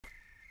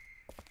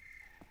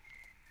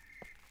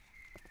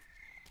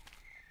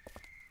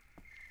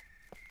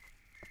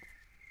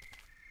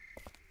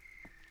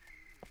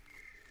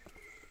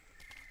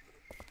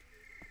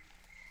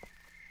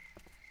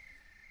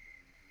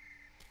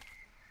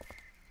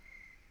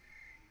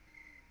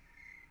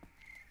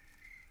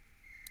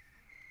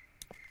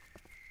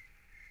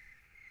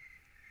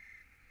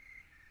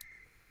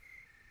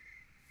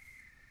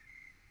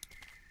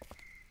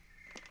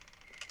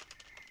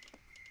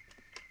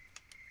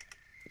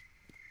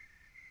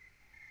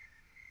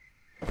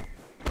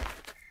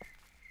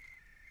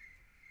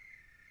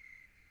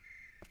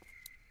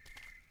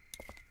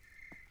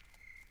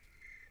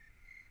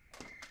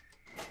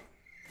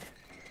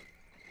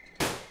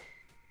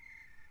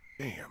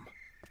Damn,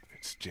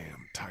 it's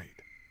jammed tight.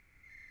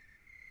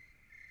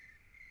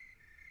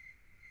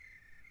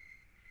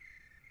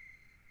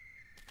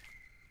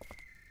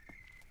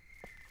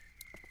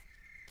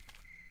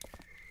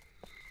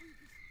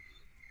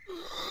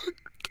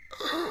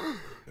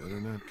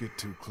 Better not get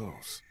too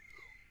close.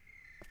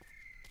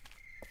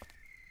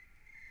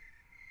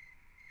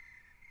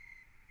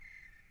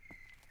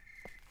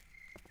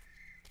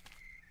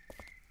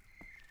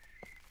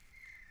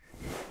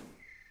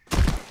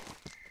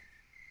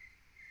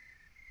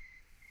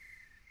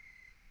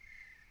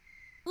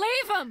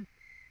 Leave him!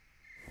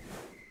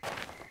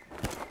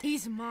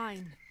 He's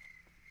mine.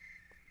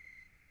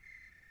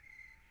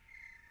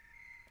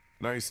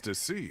 Nice to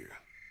see you.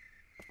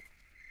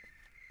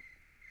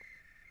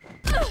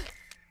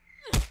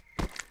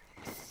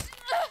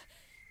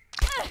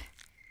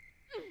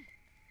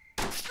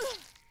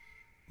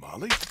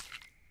 Molly?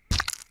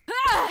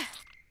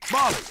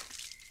 Molly!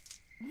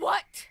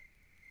 What?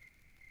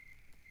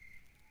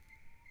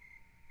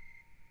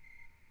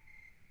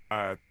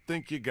 I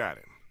think you got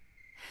him.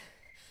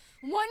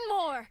 One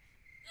more!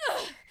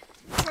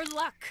 For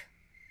luck.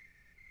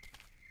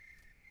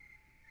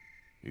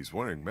 He's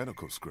wearing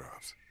medical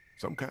scrubs.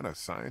 Some kind of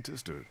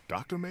scientist or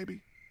doctor,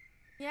 maybe?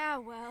 Yeah,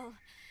 well,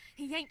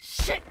 he ain't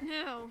shit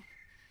now.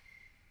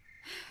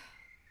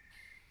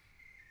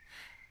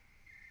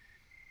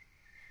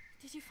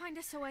 Did you find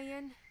us a way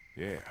in?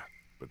 Yeah,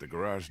 but the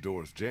garage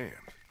door's jammed.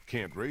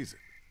 Can't raise it.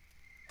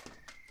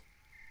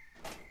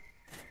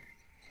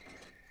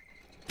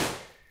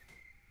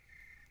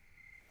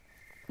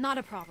 Not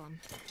a problem.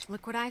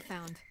 Look what I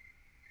found.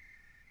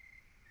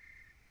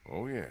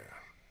 Oh yeah,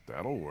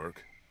 that'll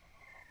work.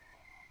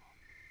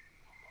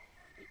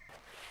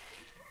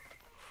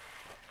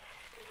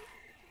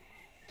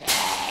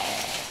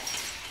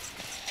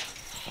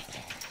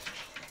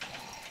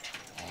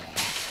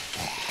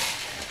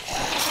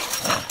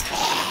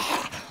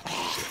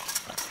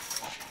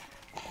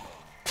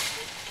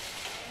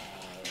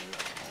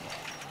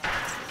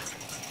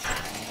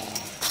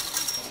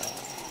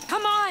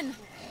 Come on!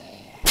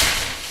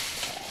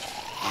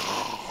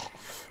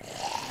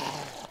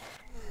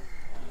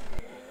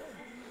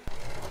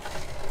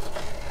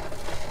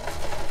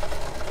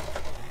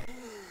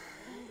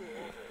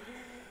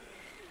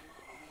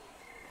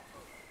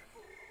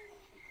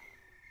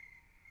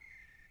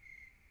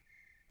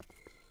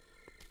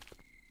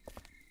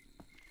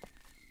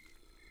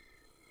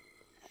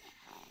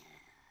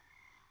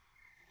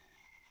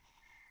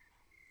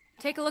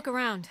 Take a look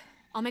around.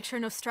 I'll make sure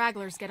no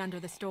stragglers get under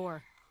this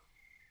door.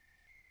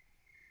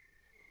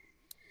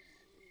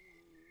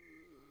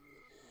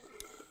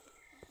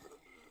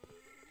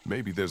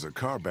 Maybe there's a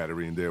car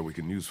battery in there we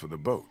can use for the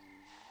boat.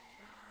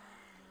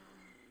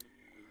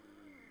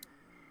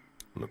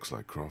 Looks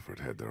like Crawford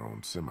had their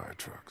own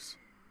semi-trucks.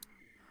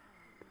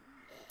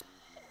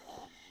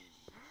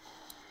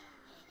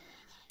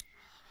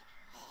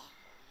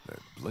 That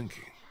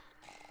blinking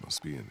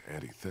must be an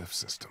anti-theft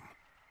system.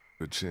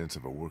 Good chance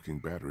of a working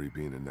battery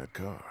being in that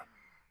car,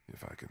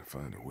 if I can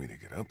find a way to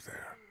get up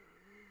there.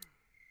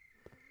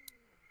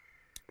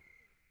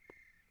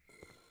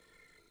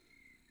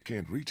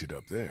 Can't reach it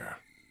up there.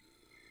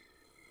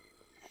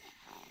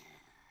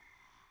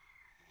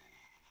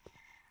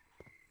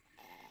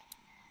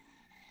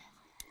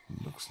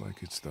 Looks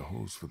like it's the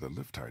hose for the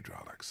lift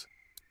hydraulics.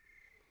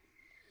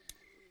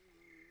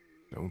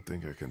 Don't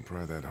think I can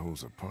pry that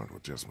hose apart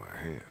with just my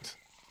hands.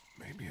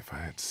 Maybe if I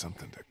had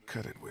something to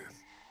cut it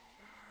with.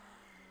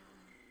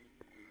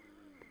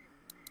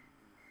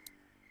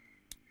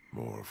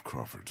 More of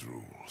Crawford's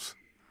rules.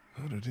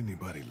 How did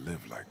anybody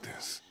live like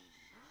this?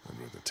 I'd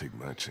rather take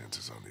my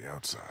chances on the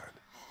outside.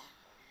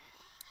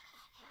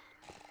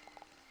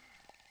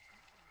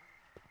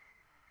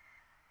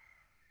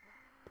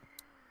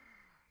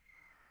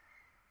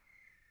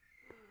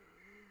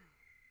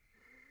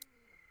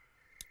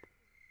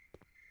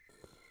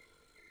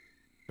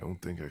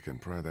 Don't think I can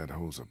pry that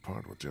hose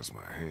apart with just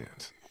my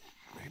hands.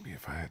 Maybe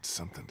if I had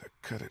something to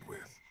cut it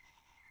with.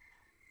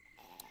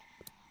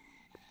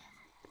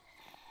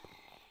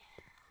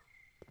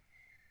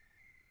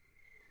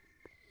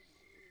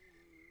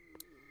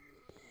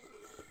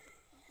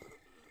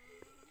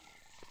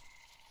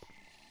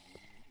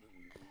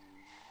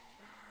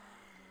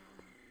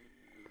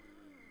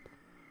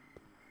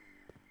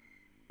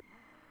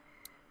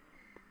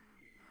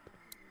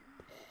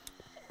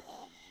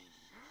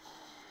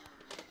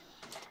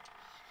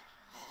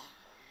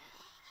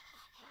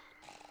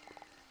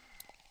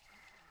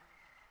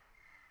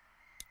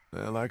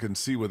 Well, I can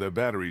see where the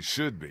battery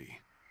should be,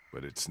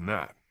 but it's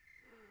not.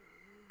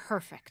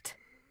 Perfect.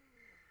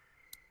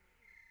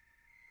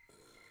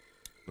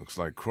 Looks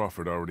like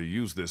Crawford already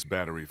used this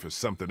battery for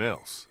something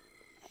else.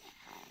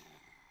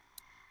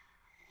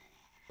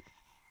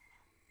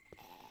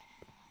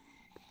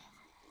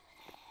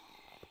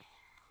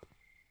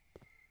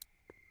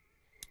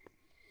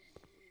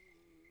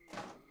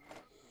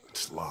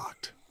 It's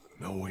locked.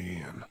 No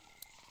way in.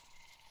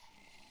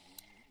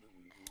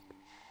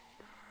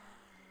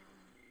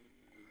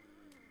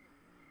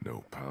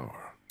 No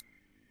power.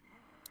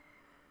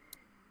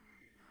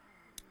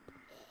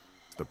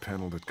 The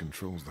panel that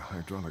controls the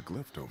hydraulic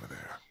lift over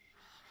there.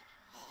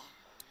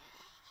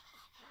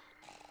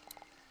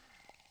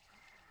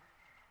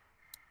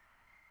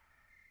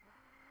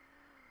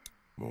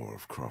 More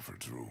of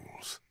Crawford's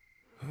rules.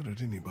 How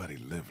did anybody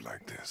live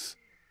like this?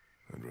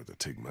 I'd rather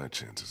take my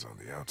chances on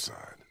the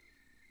outside.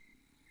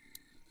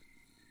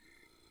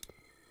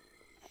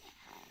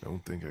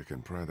 Don't think I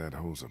can pry that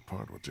hose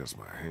apart with just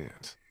my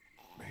hands.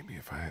 Maybe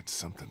if I had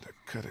something to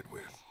cut it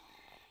with.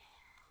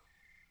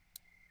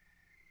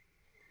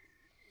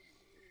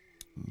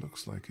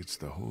 Looks like it's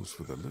the hose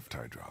for the lift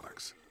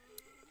hydraulics.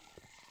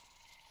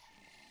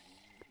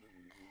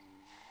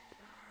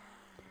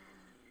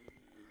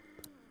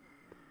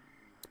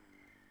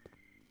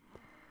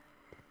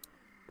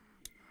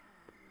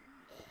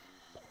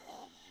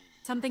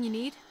 Something you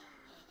need?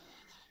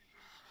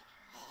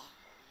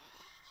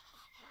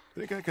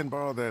 Think I can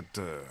borrow that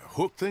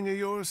hook thing of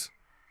yours?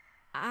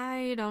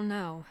 I don't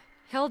know.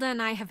 Hilda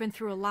and I have been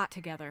through a lot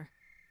together.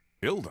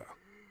 Hilda?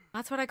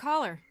 That's what I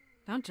call her.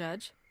 Don't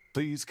judge.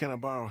 Please, can I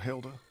borrow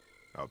Hilda?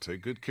 I'll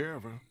take good care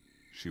of her.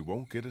 She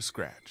won't get a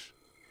scratch.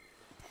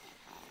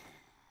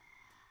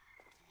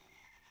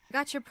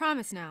 Got your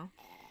promise now.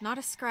 Not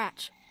a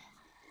scratch.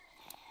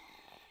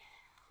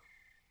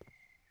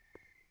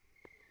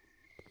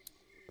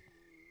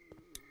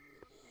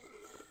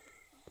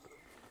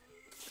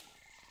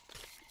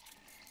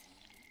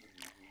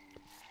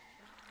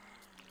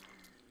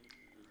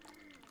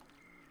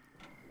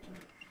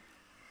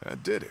 I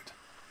did it.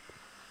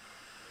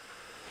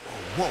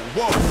 Whoa,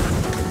 whoa!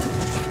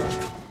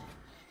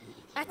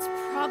 That's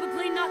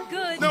probably not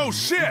good. No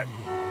shit!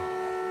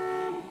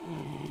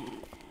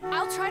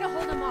 I'll try to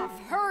hold him off.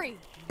 Hurry!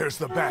 There's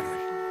the battery.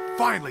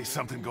 Finally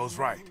something goes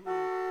right.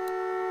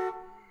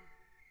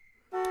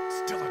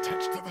 Still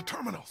attached to the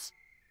terminals.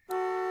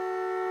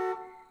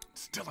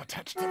 Still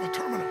attached to the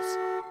terminals.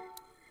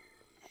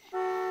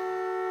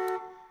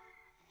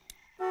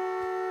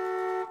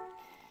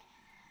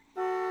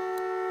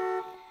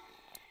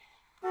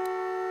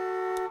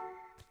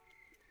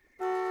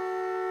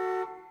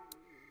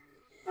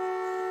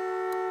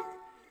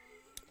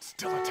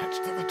 Still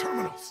attached to the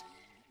terminals.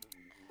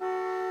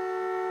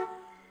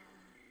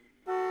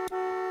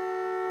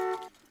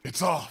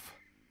 It's off.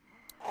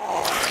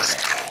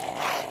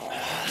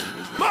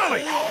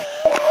 Molly!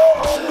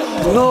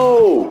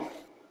 No!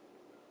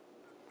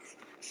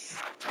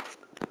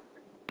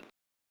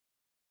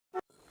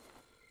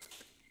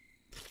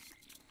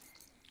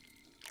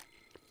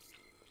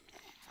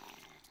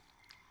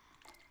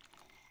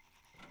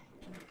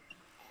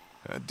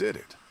 I did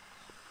it.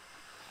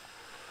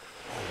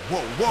 Whoa,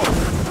 whoa!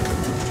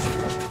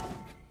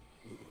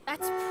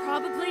 That's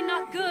probably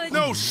not good.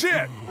 No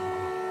shit!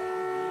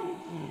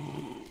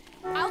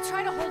 I'll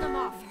try to hold him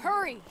off.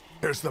 Hurry!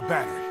 There's the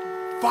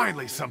battery.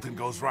 Finally something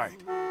goes right.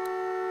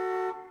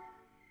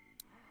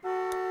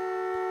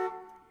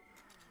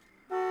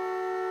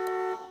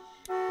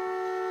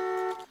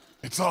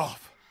 It's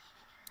off.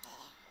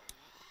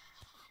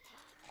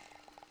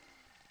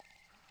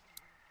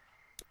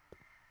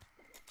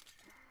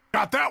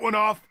 Got that one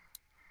off.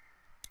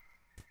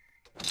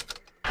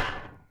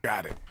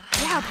 Got it.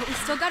 Yeah, but we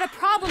still got a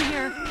problem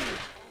here.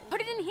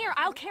 Put it in here.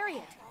 I'll carry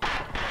it.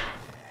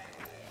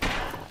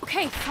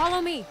 Okay,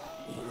 follow me.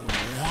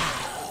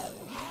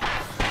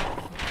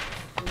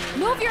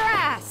 Move your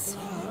ass!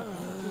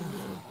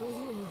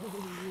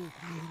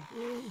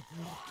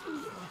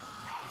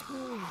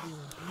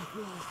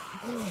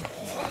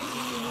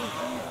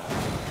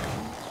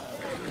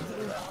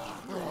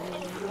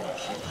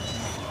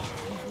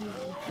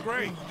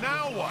 Great,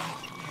 now what?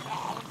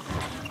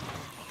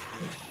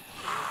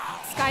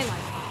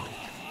 Skylight.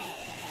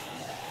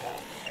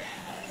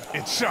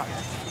 It's shut.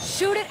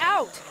 Shoot it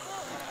out!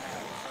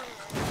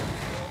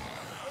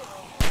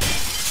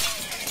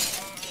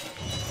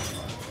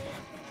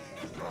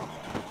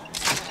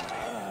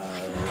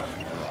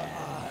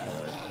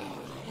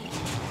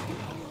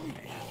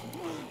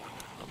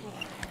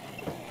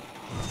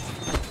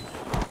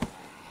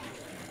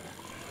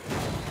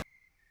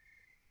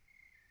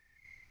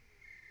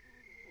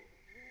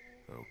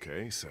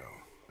 Okay, so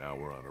now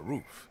we're on a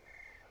roof.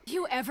 Do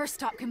you ever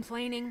stop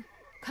complaining?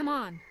 Come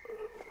on.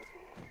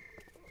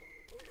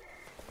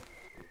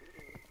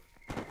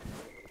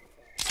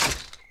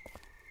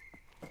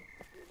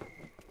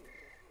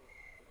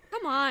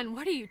 Come on,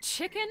 what are you,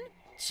 chicken?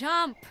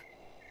 Jump!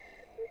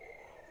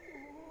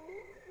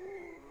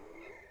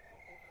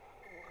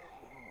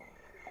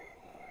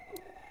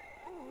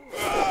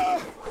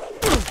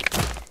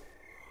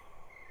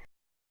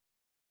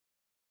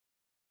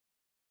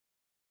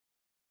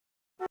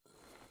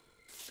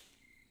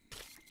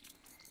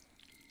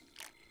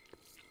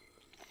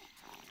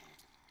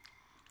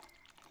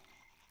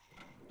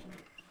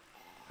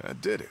 I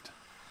did it.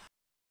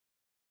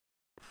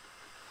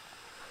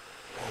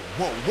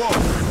 Whoa, whoa!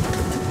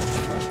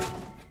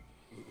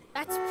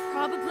 That's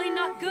probably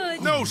not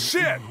good. No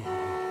shit!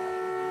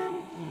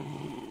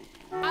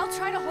 I'll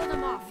try to hold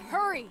him off.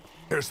 Hurry!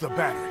 There's the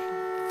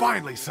battery.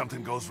 Finally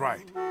something goes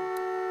right.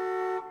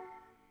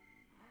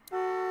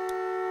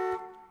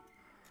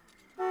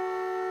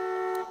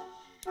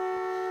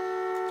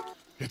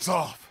 It's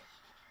off.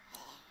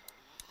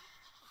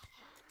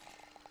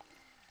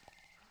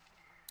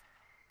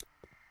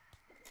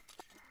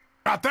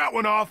 Got that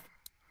one off.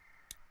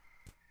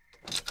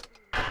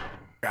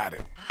 Got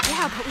it.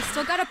 Yeah, but we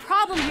still got a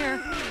problem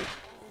here.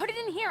 Put it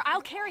in here,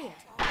 I'll carry it.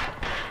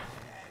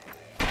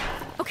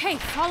 Okay,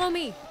 follow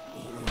me.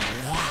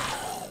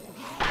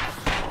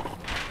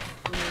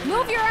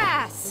 Move your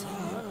ass!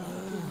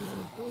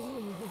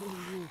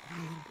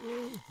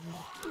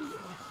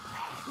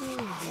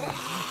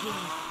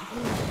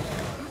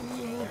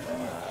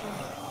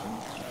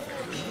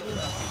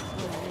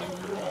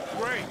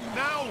 Great,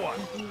 now what?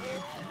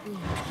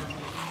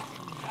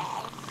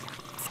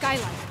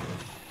 Skylight.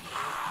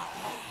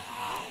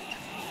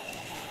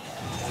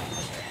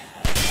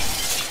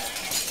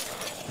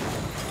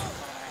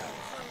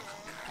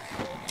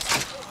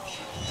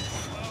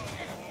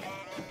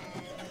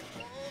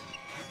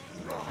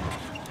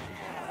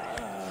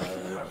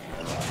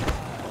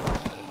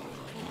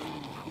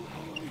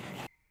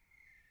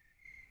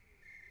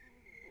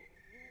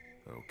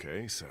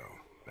 Okay, so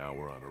now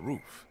we're on a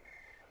roof.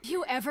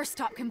 You ever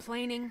stop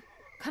complaining?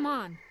 Come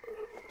on.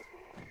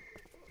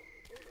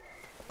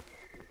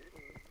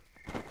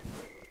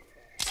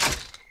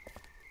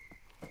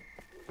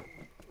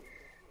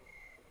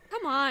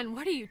 Come on,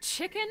 what are you,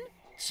 chicken?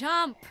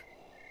 Jump!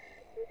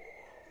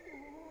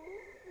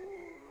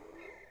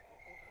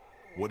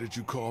 What did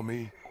you call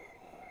me?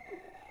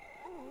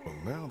 Well,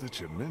 now that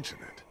you mention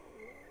it.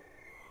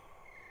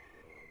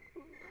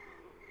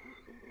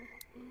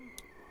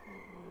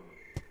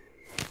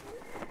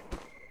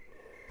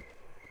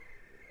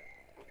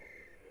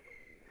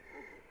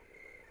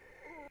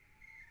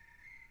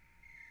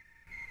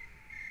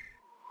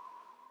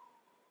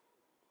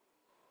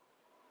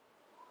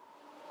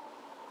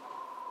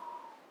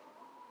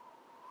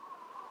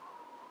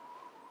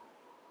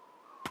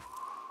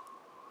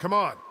 Come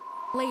on.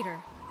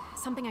 Later.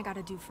 Something I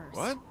gotta do first.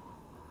 What?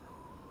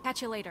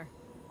 Catch you later.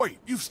 Wait,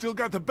 you've still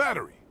got the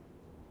battery.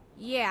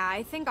 Yeah,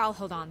 I think I'll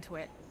hold on to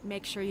it.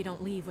 Make sure you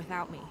don't leave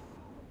without me.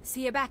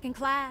 See you back in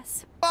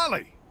class.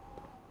 Molly!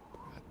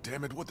 God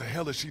damn it, what the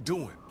hell is she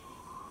doing?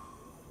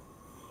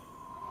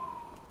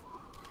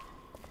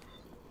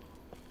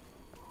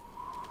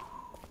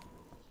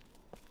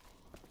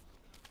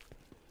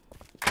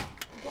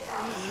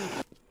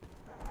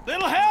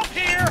 Little help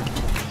here!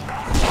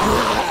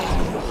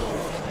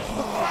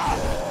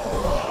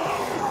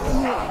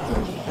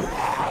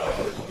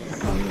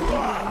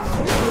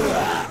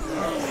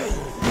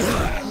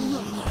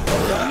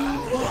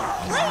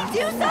 Please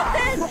do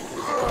something!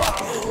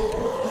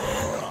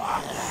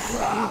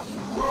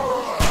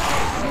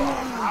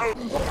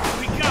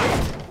 We got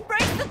it!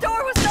 Break the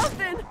door with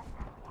something!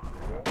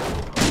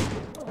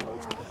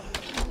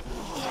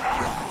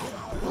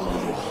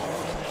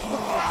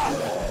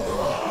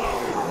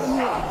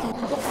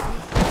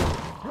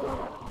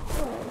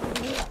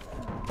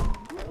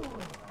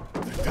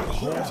 They got a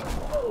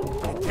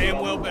hold. Damn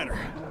well better.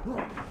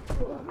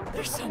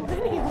 There's so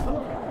many of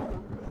them.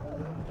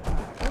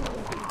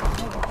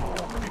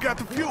 You got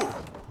the fuel.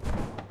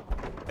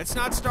 Let's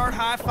not start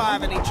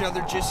high-fiving each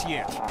other just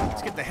yet.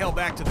 Let's get the hell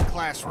back to the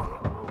classroom.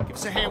 Give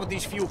us a hand with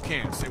these fuel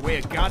cans. They weigh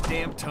a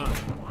goddamn ton.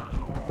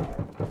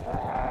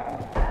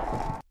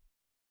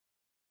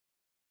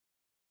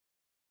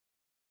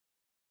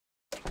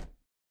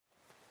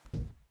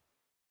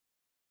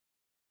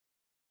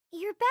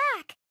 You're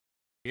back!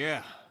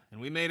 Yeah, and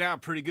we made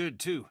out pretty good,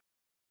 too.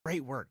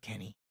 Great work,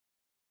 Kenny.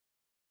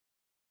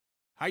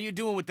 How you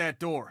doing with that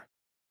door?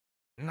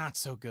 Not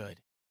so good.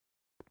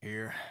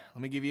 Here,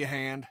 let me give you a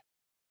hand.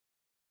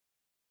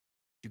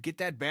 You get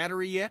that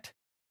battery yet?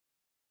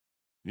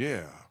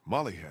 Yeah,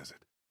 Molly has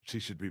it. She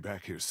should be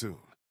back here soon.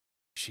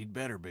 She'd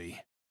better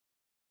be.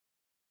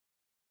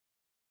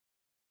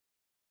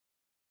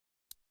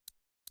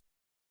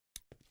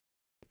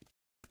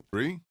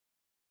 Bree?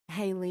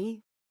 Hey,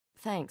 Lee.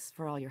 Thanks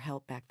for all your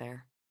help back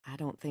there. I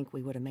don't think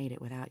we would have made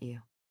it without you.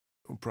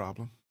 No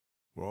problem.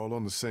 We're all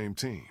on the same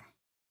team.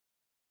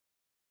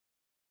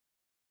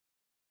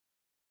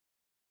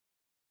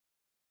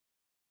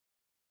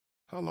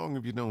 How long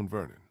have you known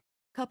Vernon?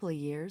 Couple of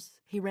years.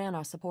 He ran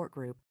our support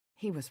group.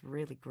 He was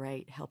really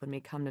great, helping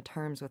me come to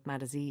terms with my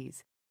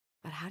disease.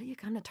 But how do you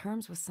come to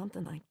terms with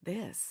something like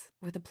this?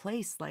 With a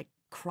place like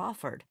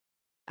Crawford?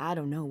 I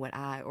don't know what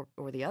I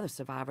or the other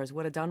survivors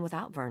would have done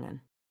without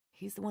Vernon.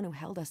 He's the one who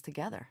held us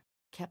together,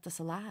 kept us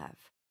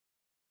alive.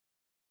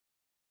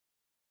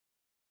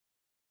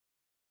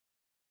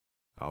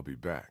 I'll be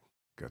back.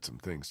 Got some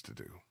things to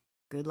do.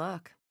 Good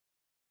luck.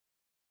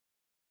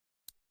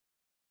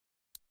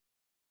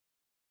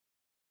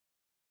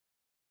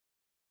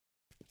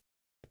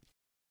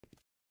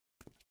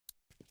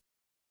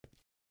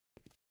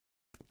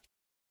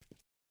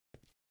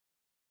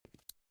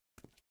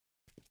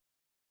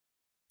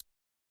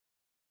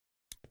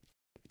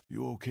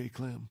 You okay,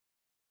 Clem?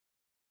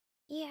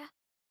 Yeah.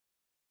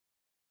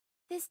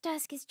 This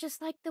desk is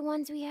just like the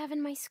ones we have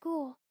in my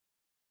school.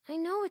 I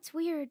know it's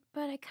weird,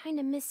 but I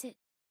kinda miss it,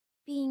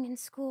 being in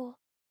school.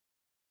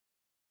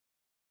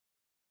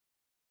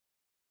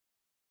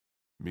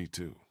 Me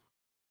too.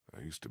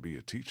 I used to be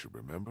a teacher,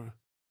 remember?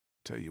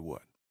 Tell you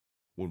what,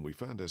 when we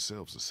find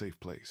ourselves a safe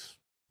place,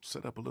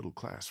 set up a little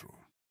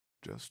classroom.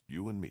 Just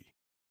you and me.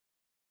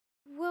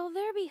 Will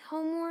there be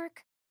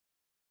homework?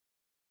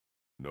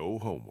 No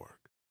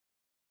homework.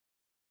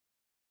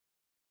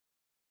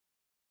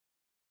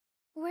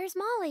 Where's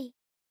Molly?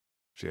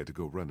 She had to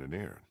go run an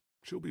errand.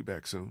 She'll be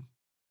back soon.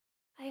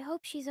 I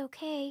hope she's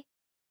okay.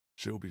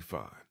 She'll be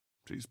fine.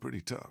 She's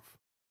pretty tough.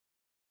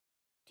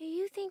 Do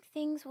you think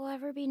things will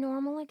ever be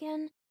normal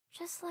again?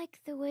 Just like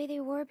the way they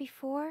were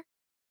before?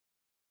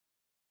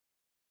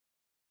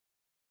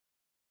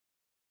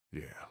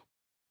 Yeah.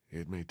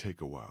 It may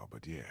take a while,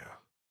 but yeah,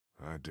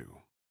 I do.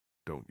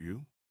 Don't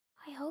you?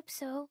 I hope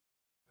so.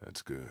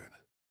 That's good.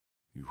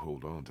 You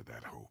hold on to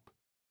that hope.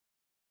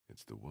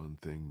 It's the one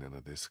thing none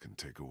of this can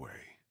take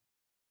away.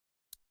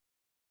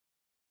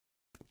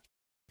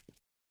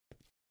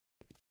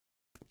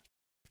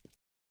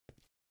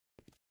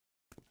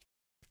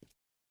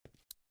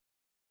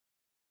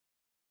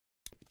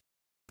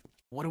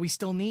 What do we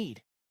still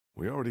need?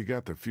 We already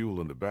got the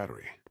fuel in the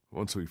battery.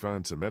 Once we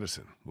find some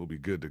medicine, we'll be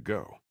good to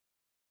go.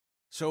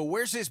 So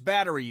where's this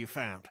battery you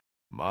found?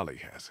 Molly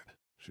has it.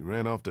 She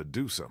ran off to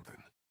do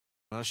something.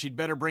 Well, she'd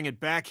better bring it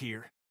back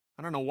here.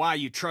 I don't know why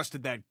you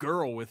trusted that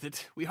girl with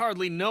it. We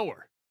hardly know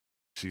her.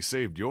 She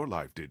saved your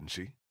life, didn't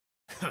she?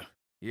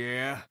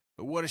 Yeah,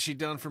 but what has she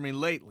done for me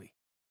lately?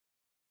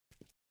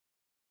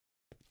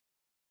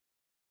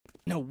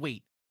 No,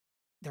 wait.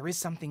 There is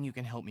something you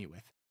can help me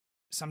with.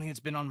 Something that's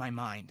been on my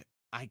mind.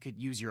 I could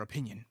use your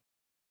opinion.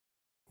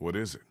 What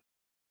is it?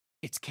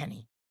 It's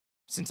Kenny.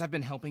 Since I've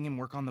been helping him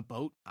work on the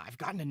boat, I've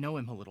gotten to know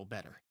him a little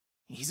better.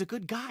 He's a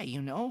good guy,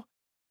 you know?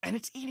 And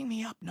it's eating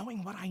me up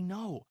knowing what I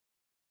know.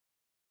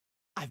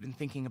 I've been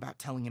thinking about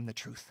telling him the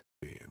truth.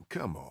 Ben,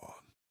 come on.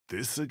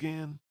 This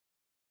again?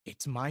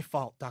 It's my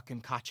fault Duck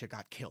and Katya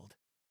got killed.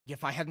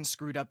 If I hadn't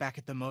screwed up back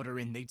at the motor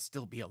inn, they'd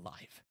still be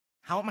alive.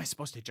 How am I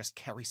supposed to just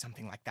carry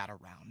something like that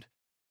around?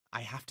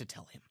 I have to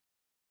tell him.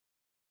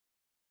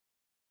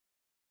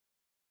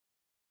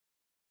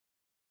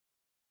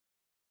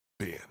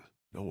 Ben,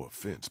 no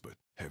offense, but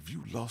have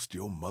you lost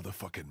your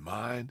motherfucking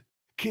mind?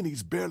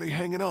 Kenny's barely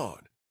hanging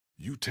on.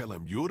 You tell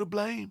him you're to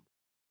blame?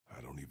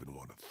 I don't even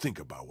want to think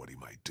about what he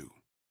might do.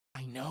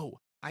 I know.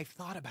 I've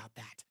thought about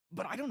that.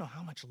 But I don't know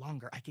how much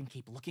longer I can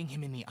keep looking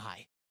him in the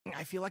eye.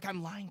 I feel like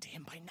I'm lying to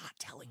him by not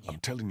telling him. I'm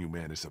telling you,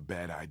 man, it's a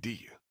bad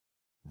idea.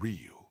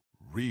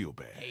 Real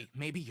bad. Hey,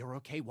 maybe you're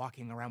okay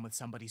walking around with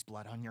somebody's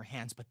blood on your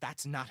hands, but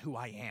that's not who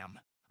I am.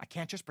 I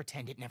can't just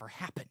pretend it never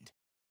happened.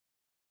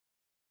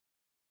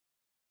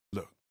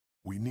 Look,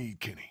 we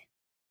need Kenny.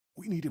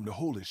 We need him to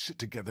hold his shit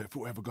together if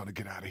we're ever gonna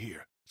get out of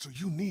here. So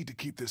you need to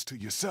keep this to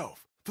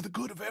yourself, for the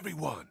good of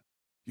everyone.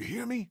 You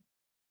hear me?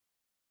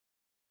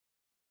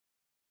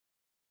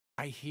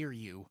 I hear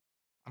you.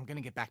 I'm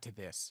gonna get back to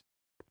this.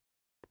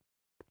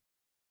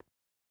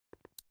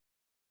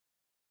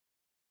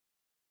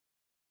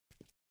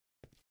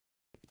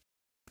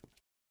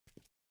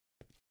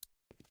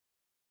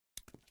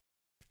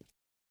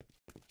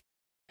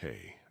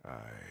 Hey,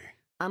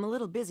 I'm a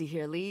little busy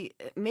here, Lee.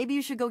 Maybe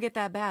you should go get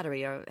that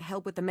battery or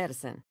help with the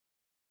medicine.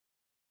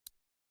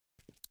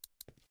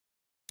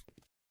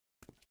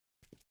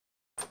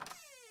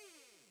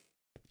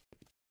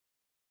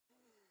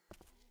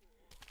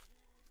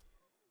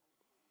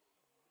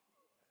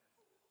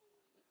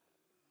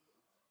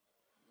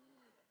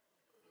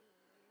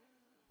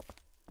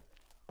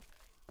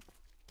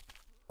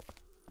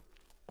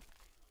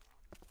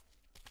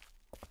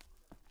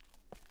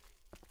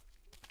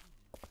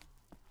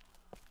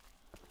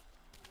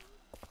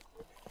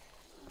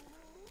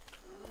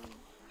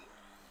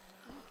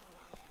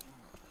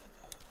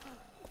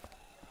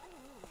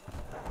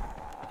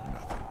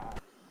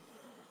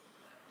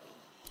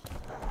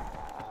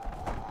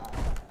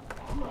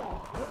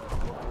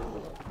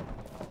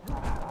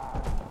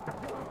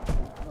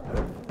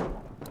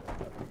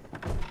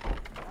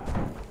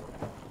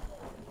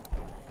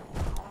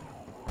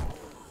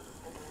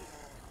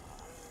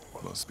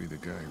 must be the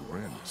guy who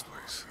ran this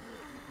place.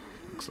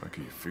 Looks like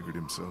he figured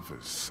himself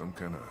as some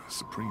kind of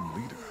supreme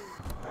leader.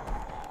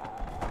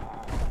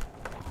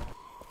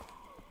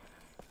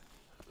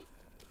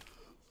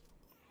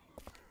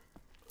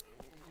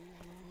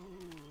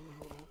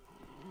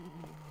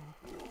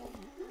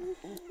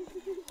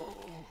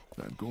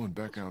 Not going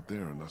back out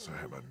there unless I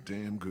have a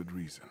damn good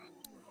reason.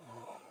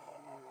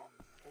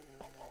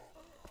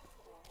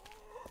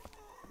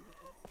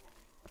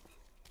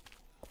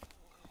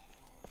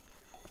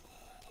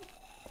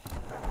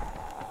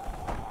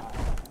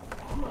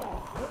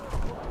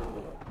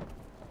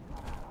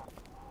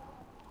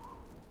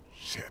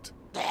 Shit.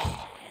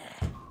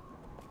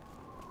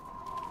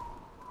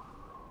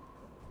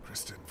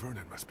 Kristen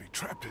Vernon must be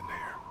trapped in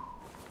there.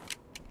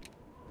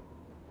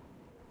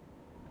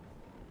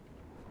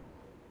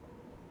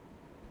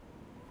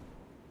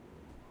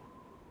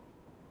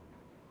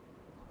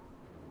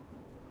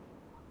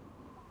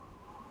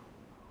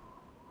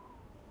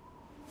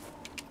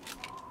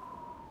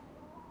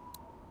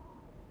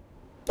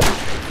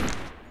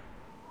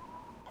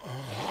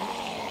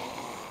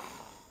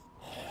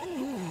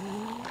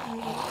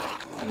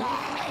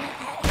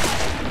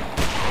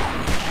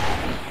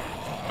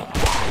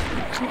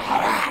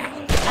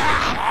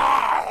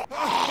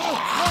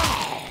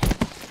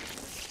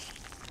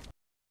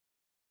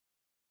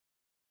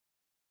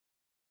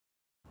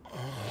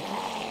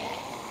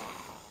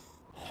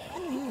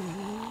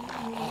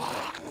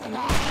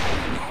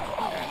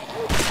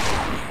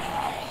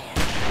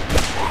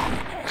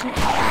 What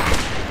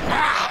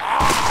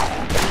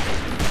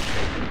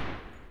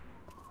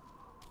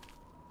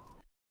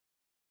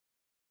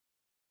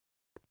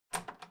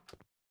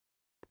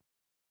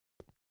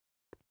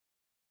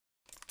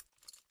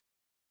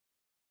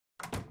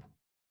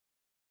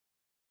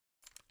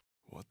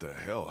the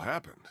hell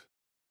happened?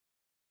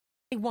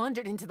 They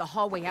wandered into the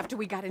hallway after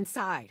we got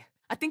inside.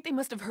 I think they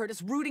must have heard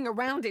us rooting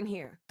around in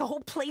here. The whole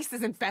place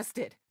is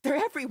infested. They're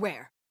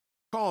everywhere.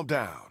 Calm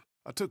down.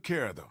 I took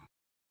care of them.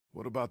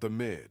 What about the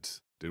meds?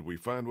 Did we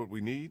find what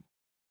we need?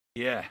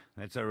 Yeah,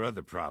 that's our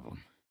other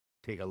problem.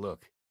 Take a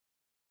look.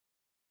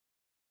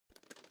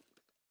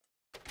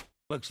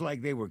 Looks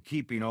like they were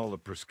keeping all the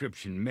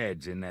prescription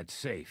meds in that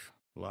safe,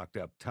 locked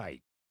up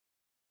tight.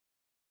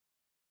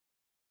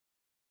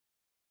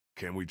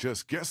 Can we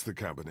just guess the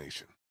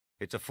combination?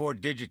 It's a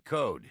 4-digit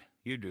code.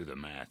 You do the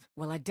math.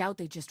 Well, I doubt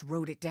they just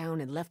wrote it down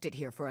and left it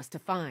here for us to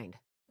find.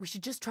 We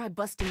should just try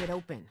busting it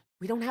open.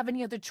 We don't have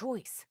any other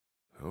choice.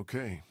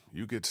 Okay,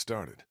 you get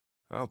started.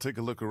 I'll take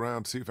a look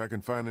around, see if I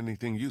can find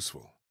anything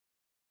useful.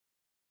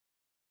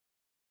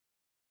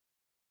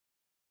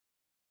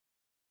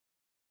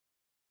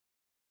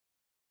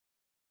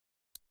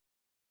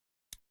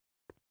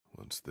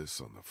 What's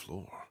this on the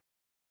floor?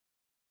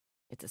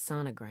 It's a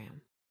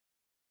sonogram.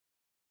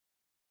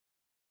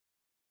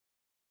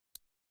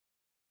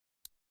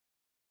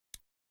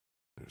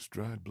 There's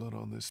dried blood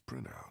on this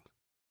printout.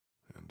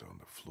 And on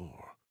the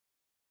floor.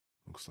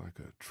 Looks like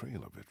a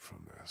trail of it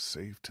from the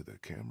safe to the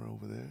camera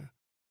over there,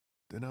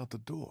 then out the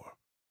door.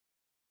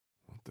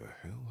 What the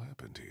hell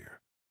happened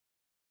here?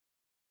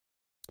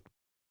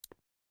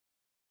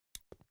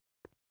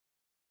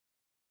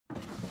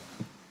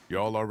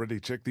 Y'all already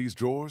checked these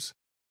drawers?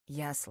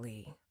 Yes,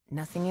 Lee.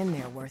 Nothing in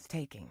there worth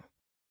taking.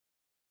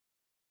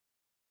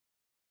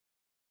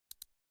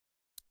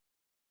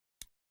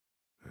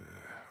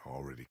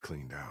 Already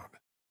cleaned out.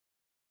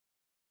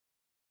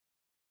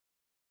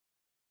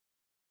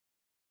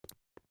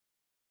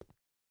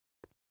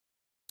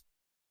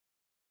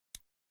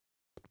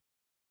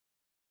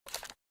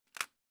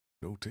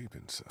 No tape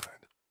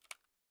inside.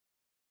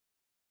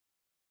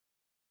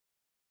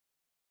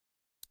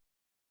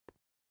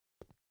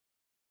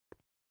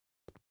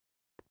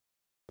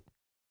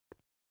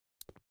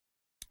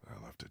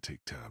 I'll have to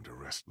take time to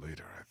rest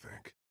later, I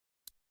think.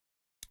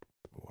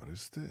 What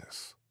is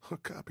this? A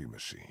copy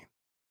machine.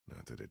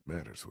 Not that it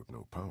matters with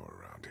no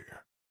power around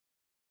here.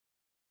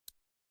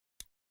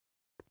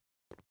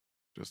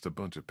 Just a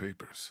bunch of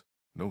papers.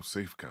 No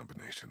safe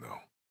combination, though.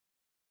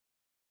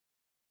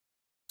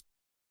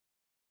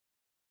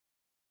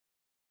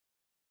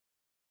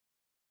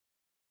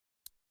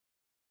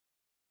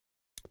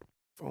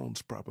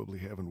 Phones probably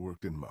haven't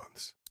worked in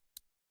months.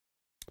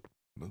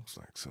 Looks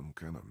like some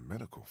kind of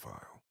medical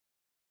file.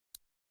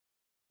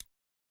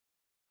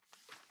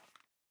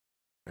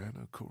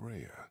 Anna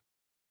Correa.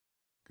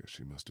 Guess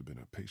she must have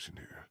been a patient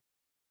here.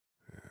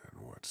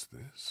 And what's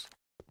this?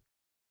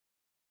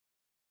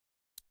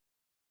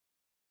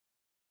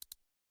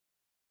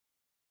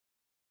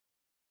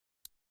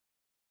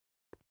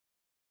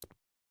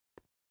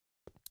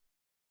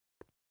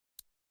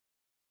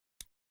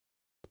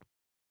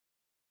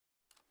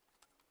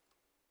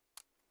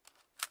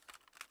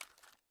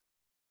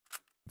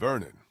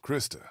 Vernon,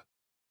 Krista,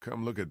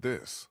 come look at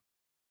this.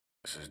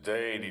 This is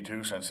day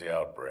 82 since the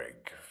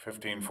outbreak.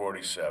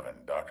 1547.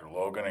 Dr.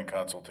 Logan in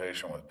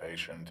consultation with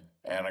patient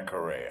Anna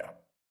Correa.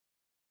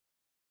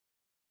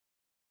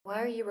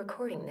 Why are you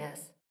recording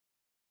this?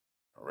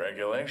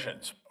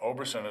 Regulations.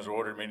 Oberson has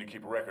ordered me to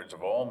keep records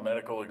of all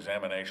medical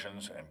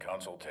examinations and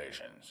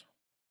consultations.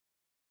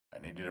 I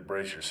need you to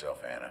brace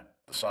yourself, Anna.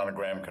 The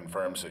sonogram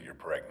confirms that you're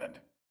pregnant.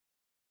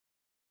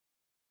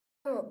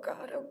 Oh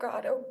God, oh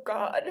God, oh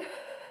God.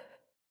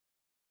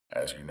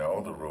 As you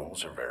know, the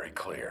rules are very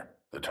clear.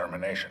 The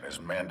termination is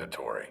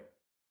mandatory.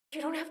 You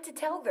don't have to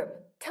tell them.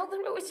 Tell them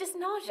it was just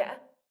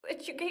nausea.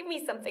 That you gave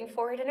me something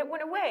for it and it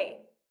went away.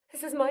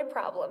 This is my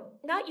problem,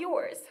 not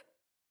yours.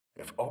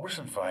 If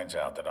Oberson finds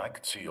out that I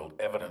concealed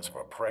evidence of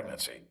a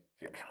pregnancy,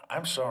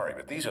 I'm sorry,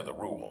 but these are the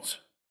rules.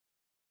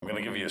 I'm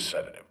going to give you a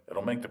sedative.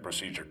 It'll make the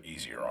procedure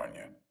easier on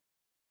you.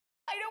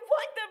 I don't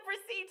want the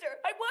procedure.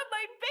 I want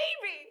my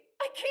baby.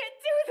 I can't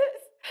do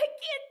this. I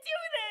can't do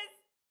this.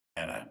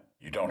 Anna,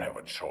 you don't have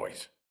a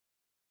choice.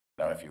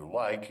 Now, if you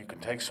like, you can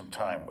take some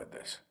time with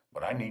this,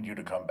 but I need you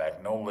to come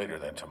back no later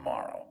than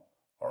tomorrow,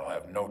 or I'll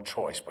have no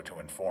choice but to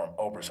inform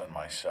Oberson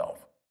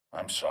myself.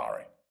 I'm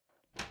sorry.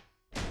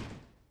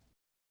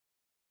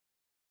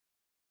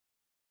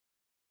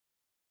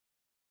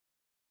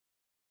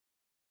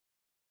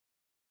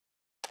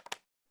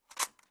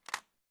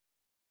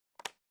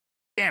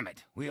 Damn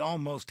it, we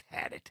almost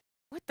had it.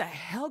 What the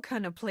hell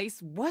kind of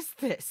place was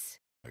this?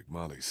 Like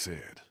Molly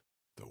said,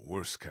 the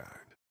worst kind.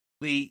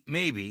 Lee,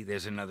 maybe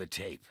there's another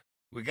tape.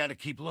 We gotta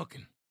keep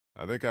looking.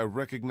 I think I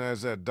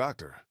recognize that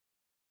doctor.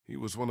 He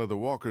was one of the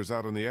walkers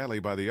out in the alley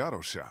by the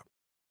auto shop.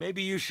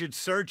 Maybe you should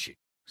search it,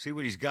 see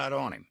what he's got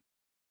on him.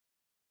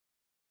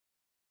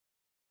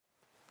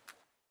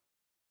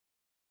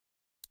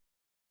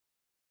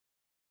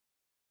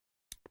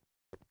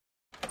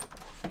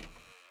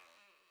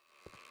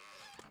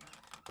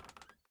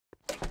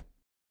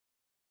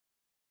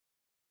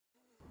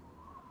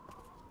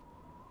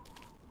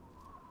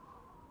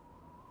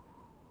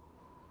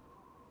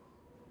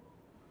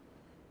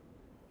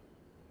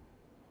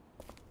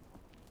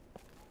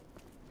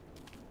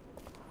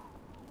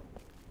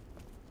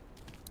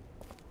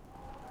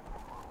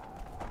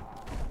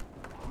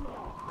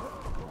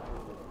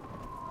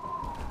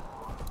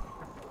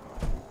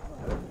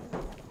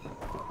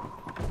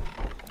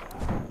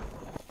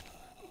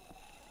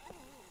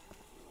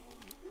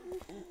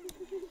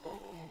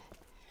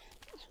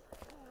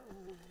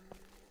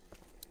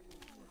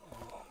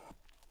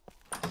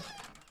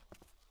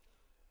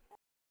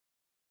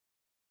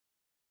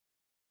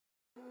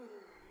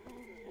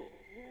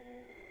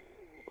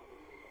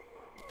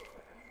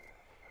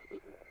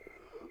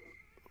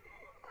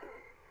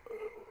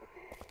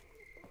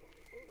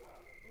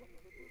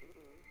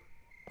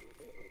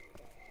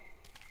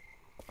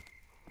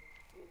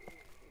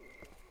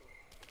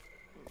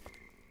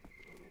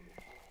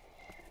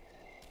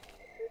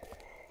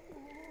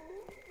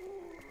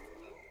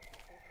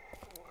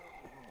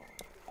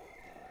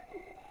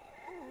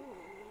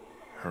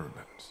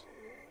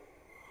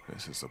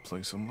 This is the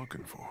place I'm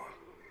looking for.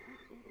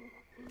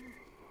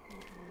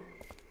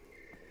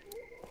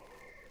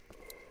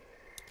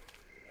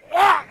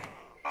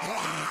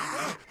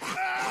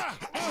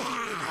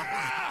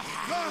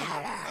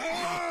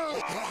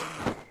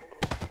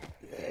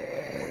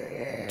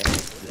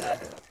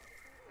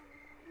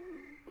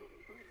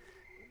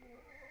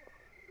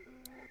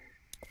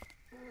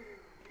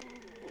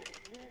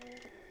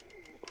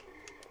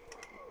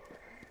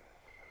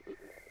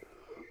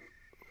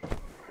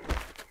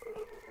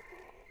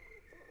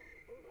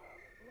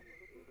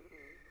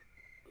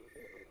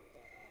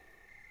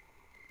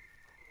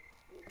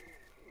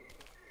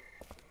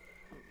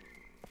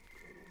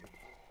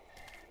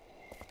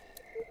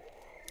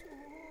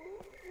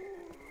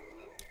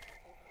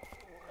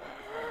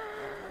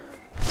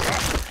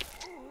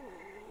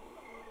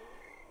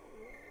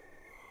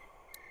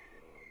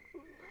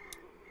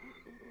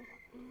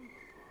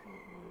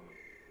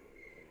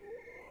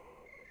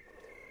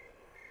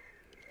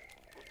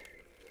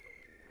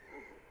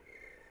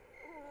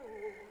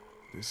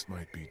 This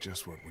might be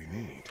just what we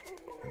need.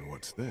 And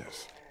what's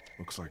this?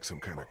 Looks like some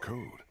kind of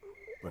code.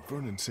 But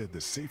Vernon said the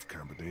safe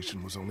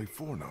combination was only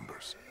 4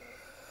 numbers.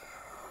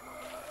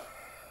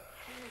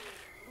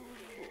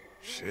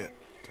 Shit,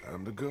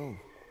 time to go.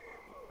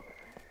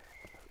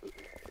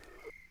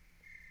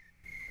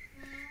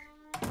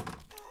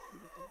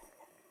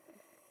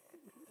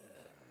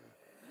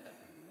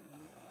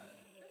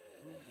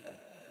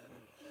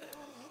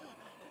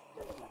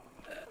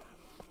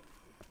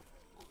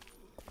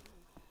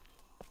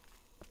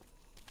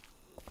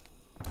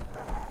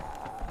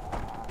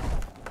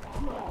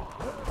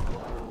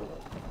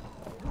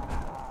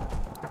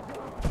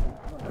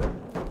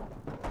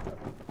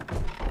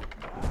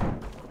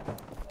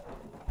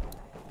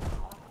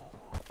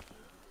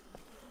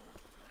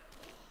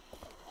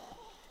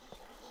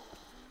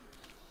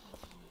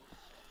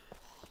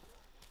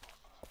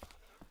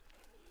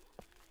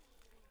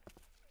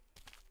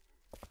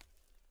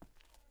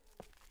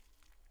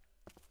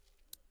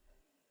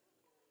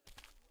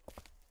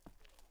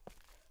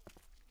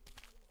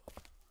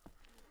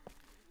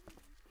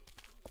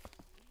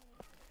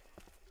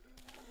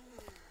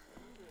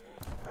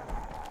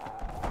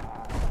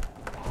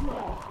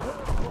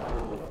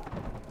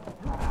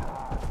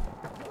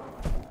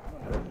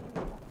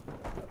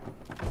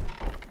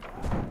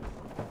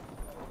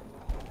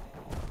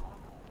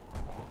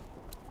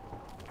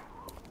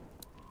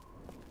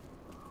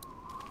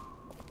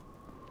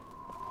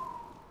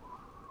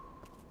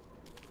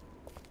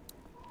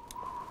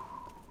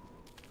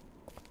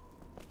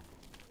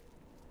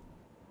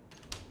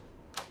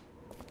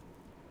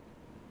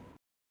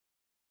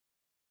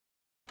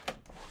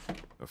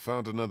 I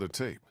found another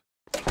tape.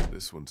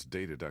 This one's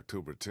dated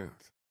October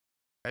 10th.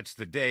 That's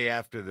the day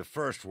after the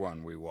first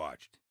one we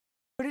watched.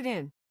 Put it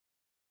in.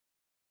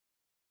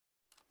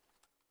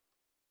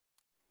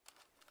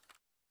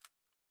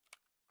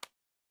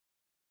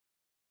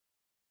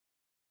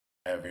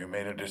 Have you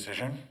made a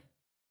decision?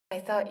 I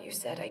thought you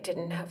said I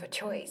didn't have a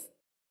choice.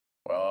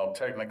 Well,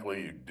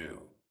 technically you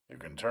do. You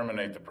can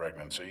terminate the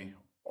pregnancy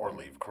or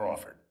leave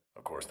Crawford.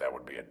 Of course, that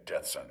would be a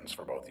death sentence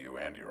for both you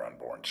and your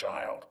unborn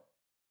child.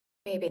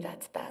 Maybe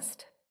that's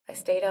best. I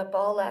stayed up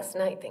all last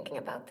night thinking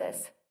about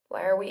this.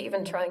 Why are we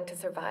even trying to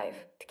survive?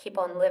 To keep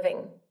on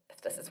living,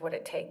 if this is what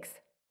it takes.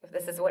 If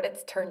this is what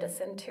it's turned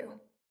us into.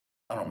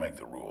 I don't make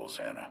the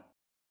rules, Anna.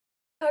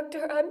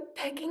 Doctor, I'm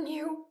begging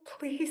you.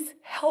 Please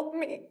help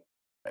me.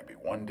 Maybe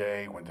one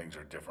day, when things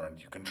are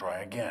different, you can try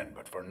again.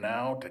 But for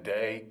now,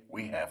 today,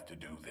 we have to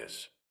do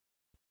this.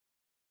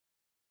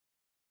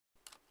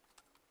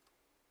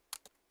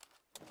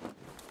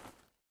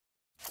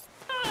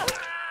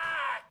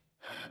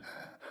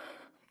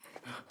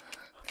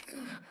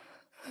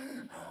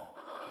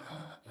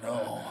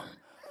 No.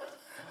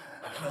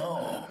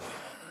 No.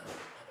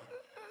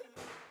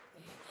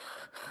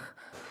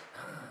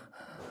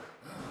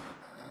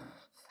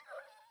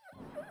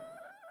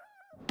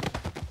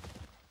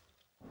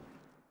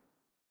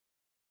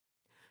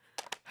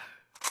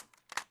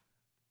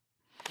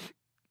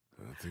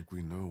 I think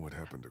we know what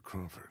happened to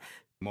Crawford.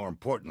 More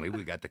importantly,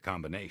 we got the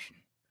combination.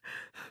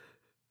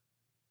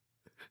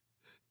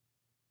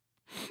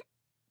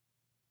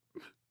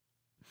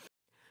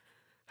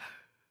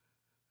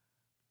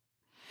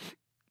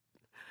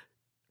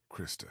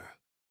 Krista,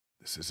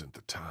 this isn't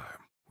the time.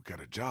 We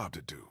got a job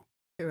to do.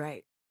 You're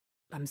right.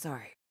 I'm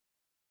sorry.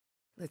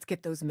 Let's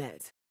get those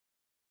meds.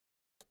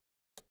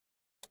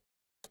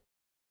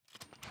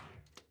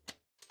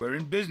 We're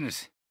in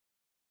business.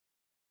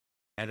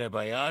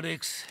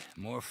 Antibiotics,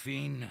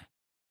 morphine.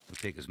 We'll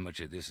take as much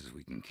of this as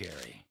we can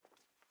carry.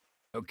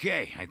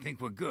 Okay, I think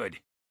we're good.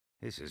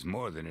 This is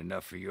more than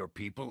enough for your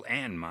people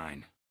and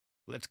mine.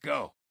 Let's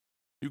go.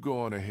 You go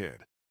on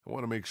ahead. I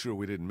want to make sure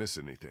we didn't miss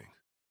anything.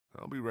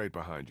 I'll be right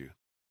behind you.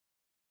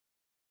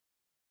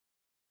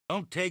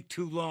 Don't take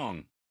too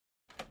long.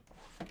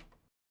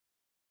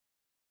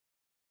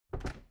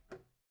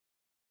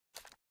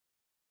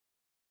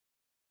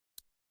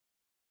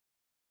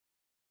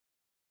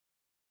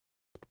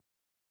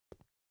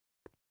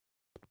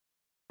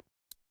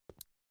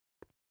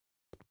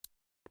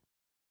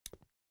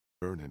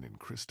 Vernon and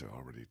Krista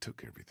already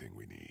took everything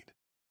we need.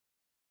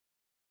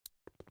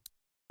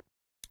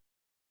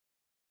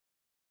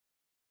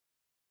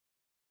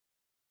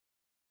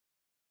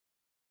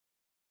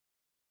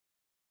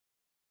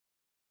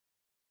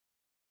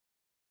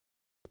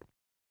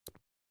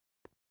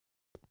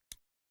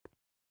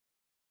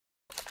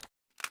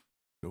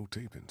 No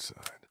tape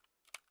inside.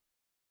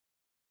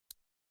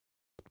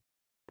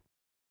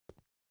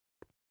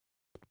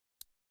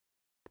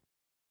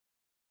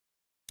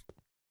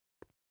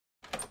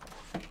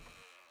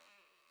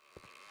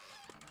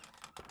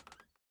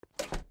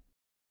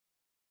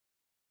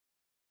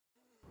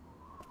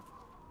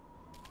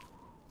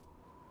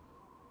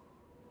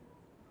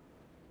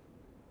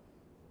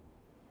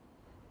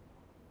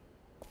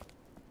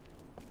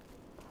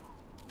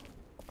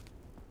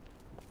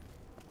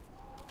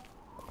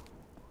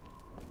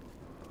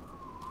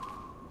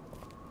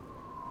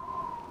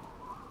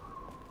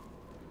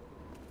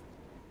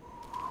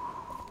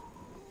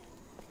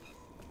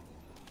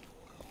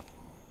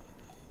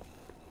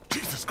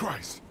 Jesus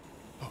Christ!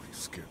 Oh, you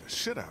scared the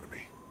shit out of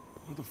me.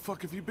 Where the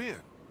fuck have you been?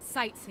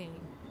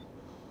 Sightseeing.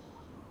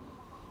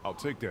 I'll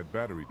take that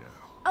battery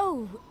now.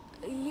 Oh,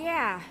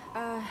 yeah,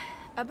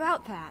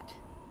 about that.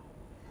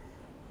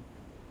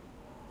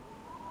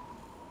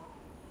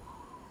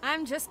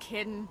 I'm just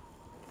kidding.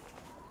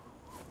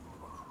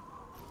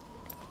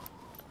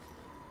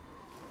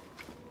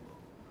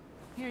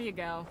 Here you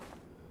go.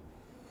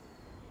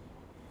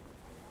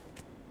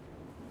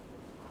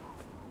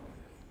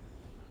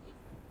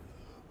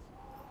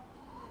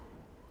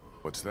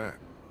 What's that?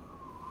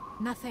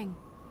 Nothing.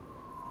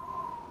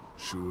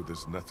 Sure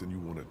there's nothing you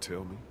want to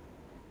tell me?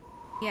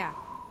 Yeah,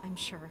 I'm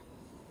sure.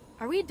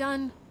 Are we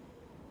done?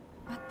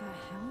 What the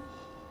hell?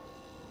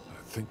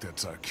 I think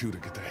that's our cue to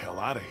get the hell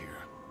out of here.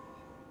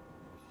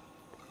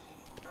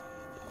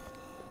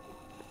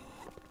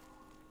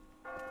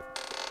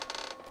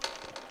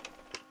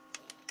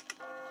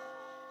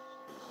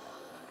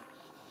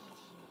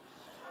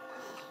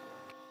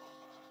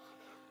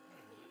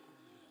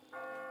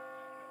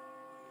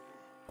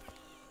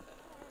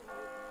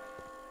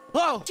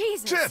 Whoa!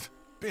 Jesus! Shit!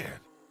 Ben,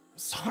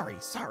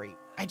 Sorry.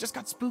 I just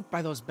got spooked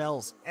by those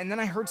bells, and then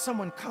I heard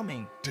someone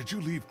coming. did you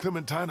leave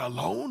Clementine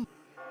alone?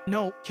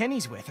 No,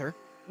 Kenny's with her.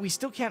 We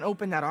still can't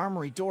open that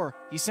armory door.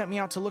 He sent me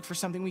out to look for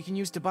something we can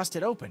use to bust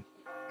it open.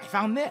 I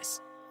found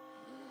this.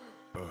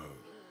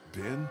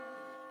 Ben?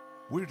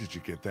 Where did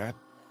you get that?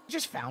 I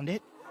just found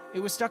it. It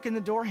was stuck in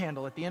the door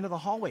handle at the end of the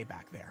hallway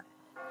back there.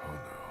 Oh no.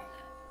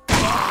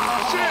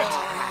 Shit!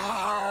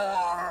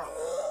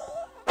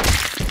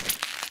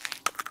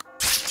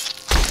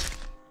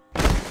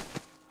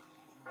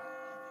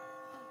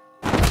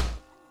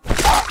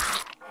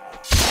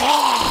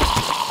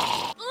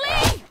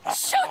 Lee!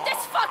 Shoot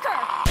this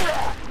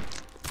fucker!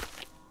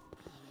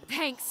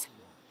 Thanks.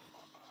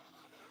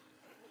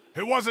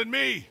 It wasn't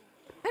me!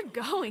 Good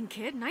going,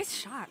 kid. Nice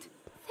shot.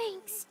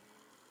 Thanks.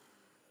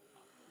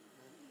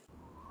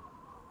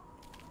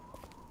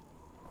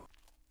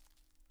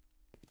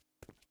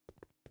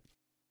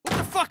 What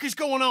the fuck is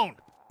going on?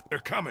 They're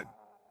coming.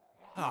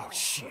 Oh,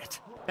 shit.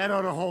 That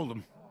ought to hold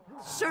them.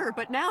 Sure,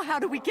 but now how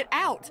do we get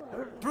out?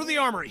 Through the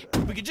armory.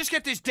 We could just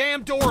get this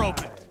damn door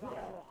open.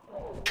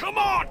 Come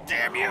on,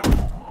 damn you!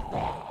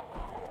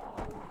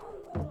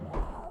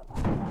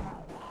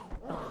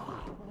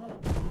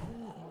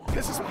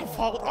 This is my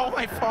fault, all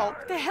my fault.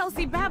 What the hell's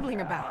he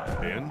babbling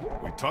about? Ben,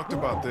 we talked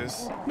about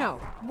this.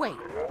 No, wait.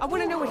 I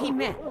want to know what he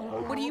meant.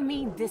 What do you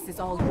mean this is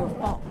all your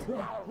fault?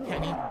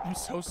 Kenny, I'm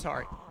so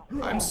sorry.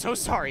 I'm so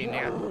sorry,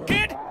 man.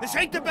 Kid, this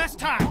ain't the best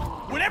time.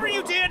 Whatever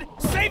you did,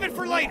 save it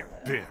for later.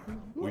 Ben,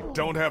 we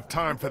don't have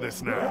time for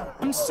this now.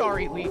 I'm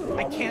sorry, Lee.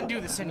 I can't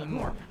do this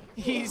anymore.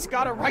 He's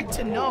got a right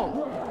to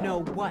know.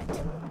 Know what?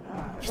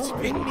 It's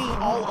been me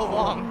all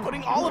along,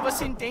 putting all of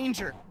us in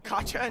danger.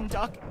 Katja and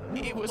Duck,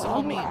 it was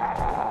all me. It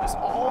was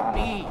all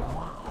me.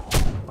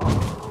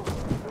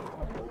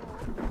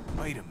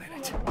 Wait a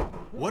minute.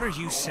 What are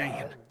you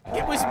saying?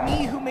 It was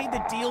me who made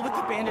the deal with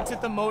the bandits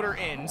at the motor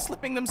inn,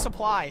 slipping them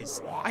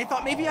supplies. I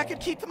thought maybe I could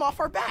keep them off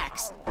our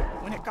backs.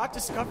 When it got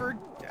discovered,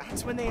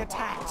 that's when they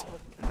attacked.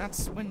 And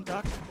that's when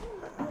Duck...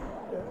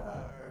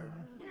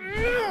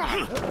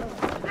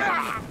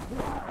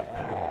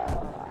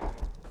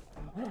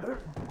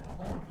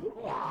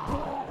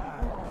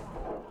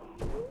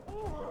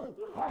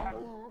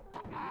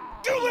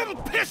 You little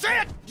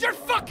pissant! You're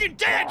fucking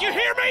dead, you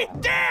hear me?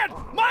 Dead!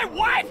 My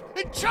wife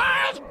and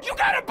child, you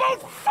got them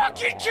both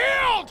fucking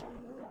killed!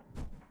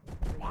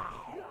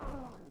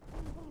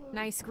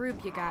 Nice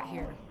group you got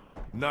here.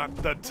 Not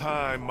the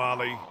time,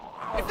 Molly.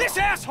 If this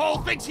asshole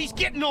thinks he's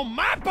getting on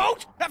my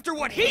boat after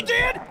what he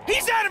did,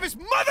 he's out of his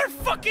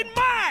motherfucking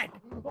mind!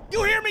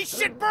 You hear me,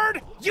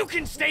 shitbird? You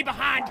can stay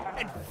behind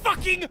and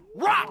fucking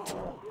rot!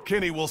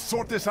 Kenny, we'll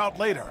sort this out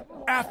later,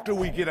 after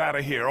we get out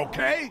of here,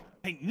 okay?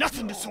 Ain't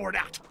nothing to sort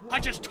out.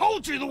 I just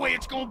told you the way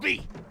it's gonna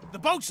be. The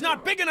boat's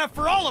not big enough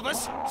for all of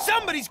us.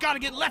 Somebody's gotta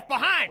get left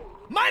behind.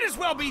 Might as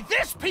well be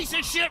this piece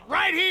of shit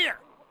right here.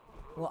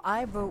 Well,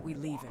 I vote we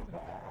leave him.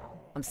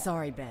 I'm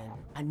sorry, Ben.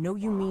 I know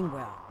you mean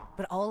well,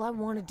 But all I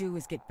want to do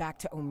is get back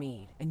to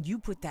Omid, and you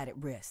put that at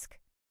risk.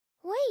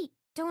 Wait,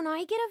 don't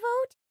I get a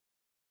vote?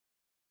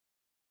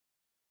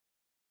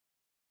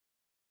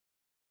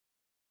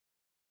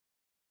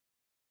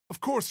 Of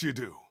course you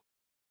do.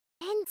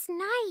 Ben's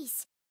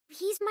nice.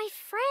 He's my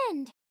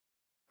friend.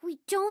 We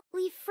don't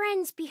leave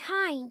friends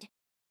behind.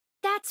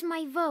 That's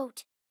my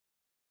vote.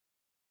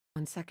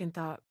 On second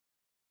thought,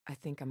 I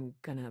think I'm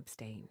gonna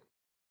abstain.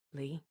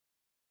 Lee?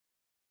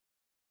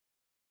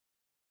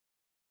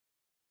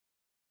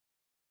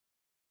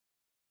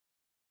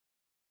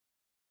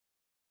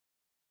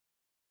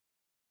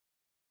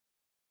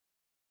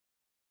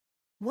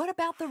 What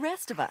about the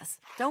rest of us?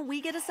 Don't we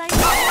get a say?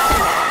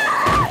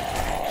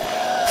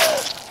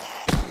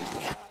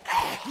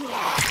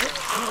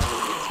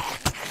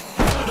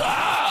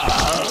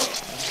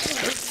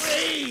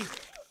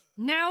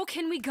 Now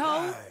can we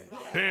go?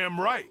 Damn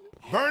right.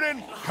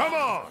 Vernon, come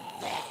on!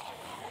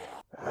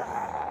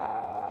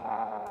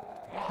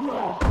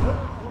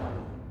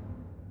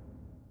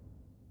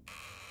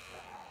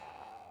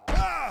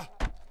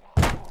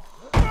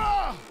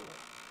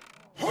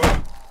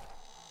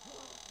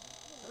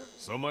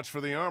 So much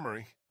for the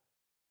armory.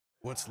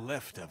 What's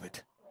left of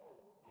it?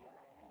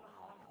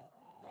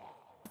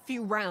 A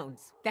few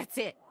rounds, that's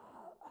it.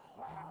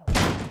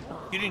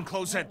 You didn't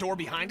close that door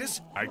behind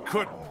us? I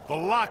couldn't. The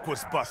lock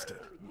was busted.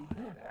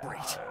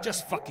 Great.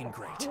 Just fucking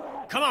great.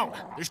 Come on.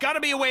 There's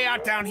gotta be a way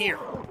out down here.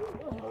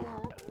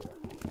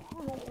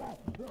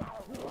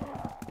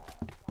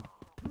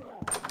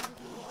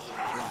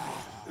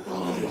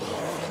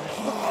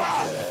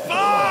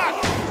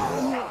 Fuck!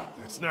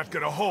 It's not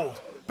gonna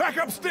hold. Back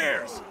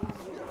upstairs!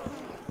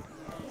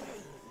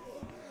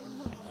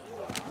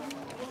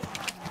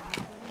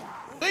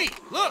 Lee,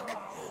 look!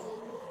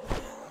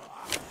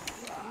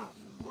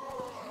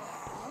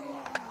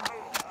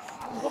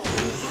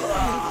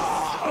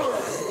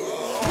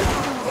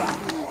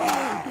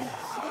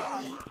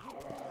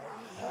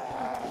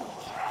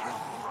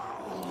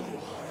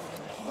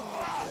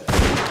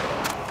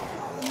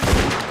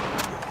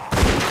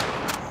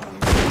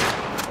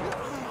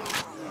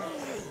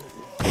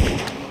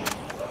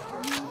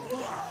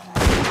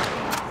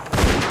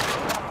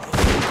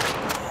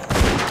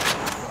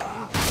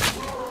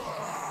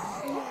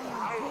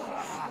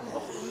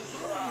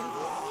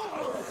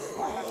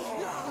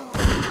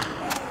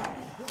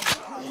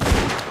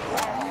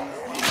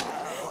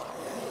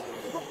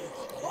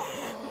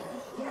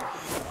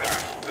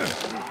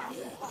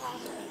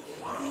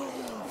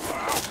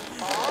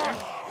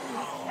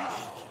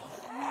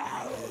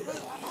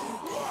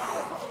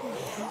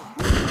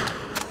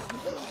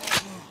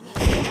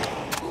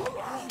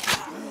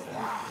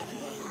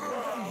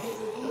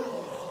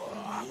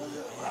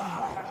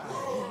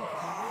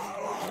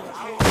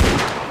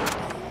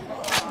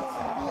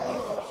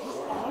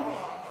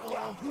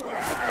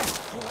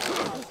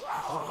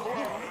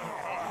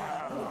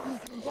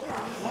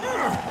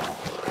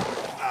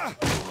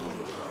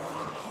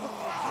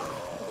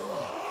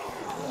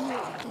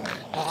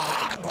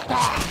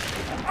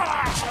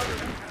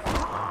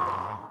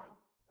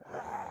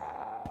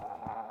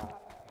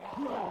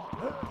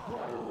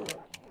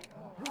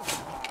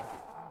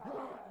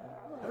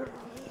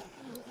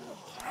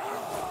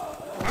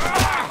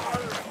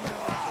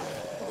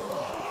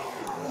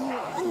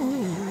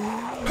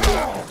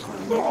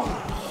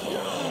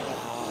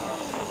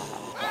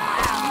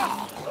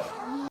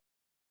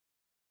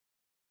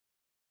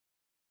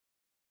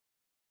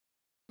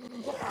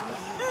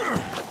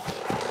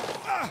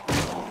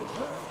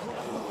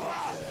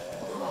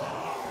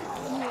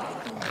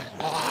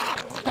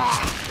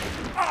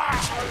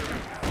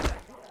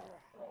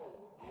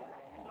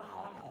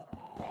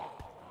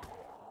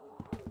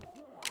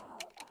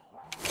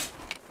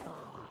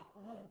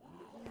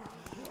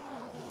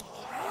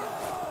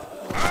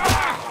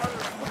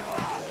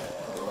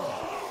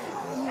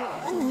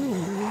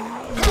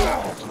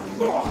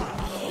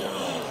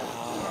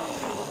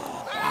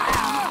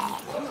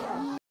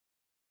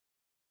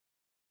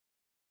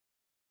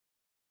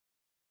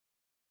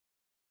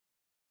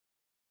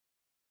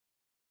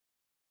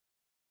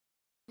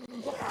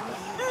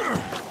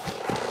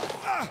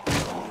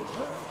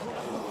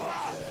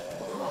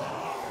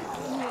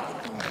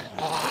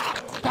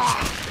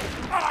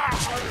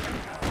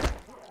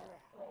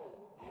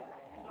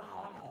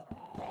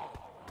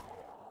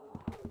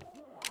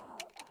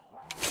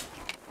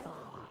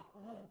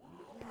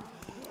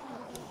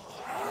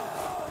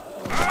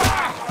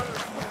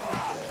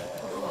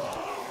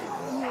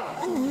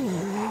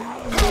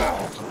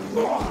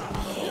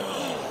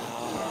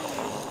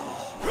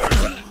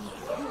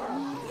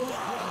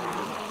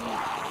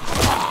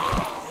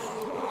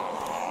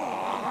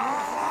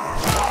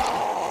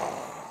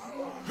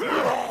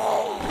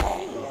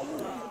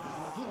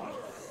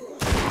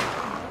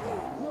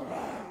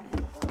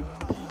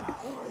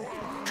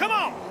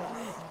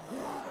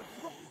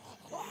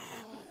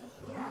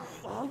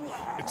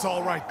 It's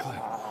all right,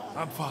 Clem.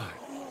 I'm fine.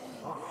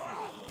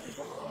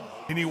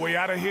 Any way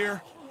out of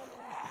here?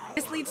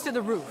 This leads to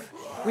the roof.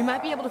 We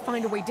might be able to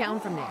find a way down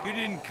from there. You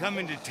didn't come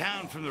into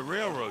town from the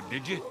railroad,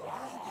 did you?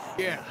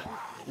 Yeah,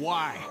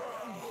 why?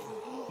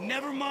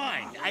 Never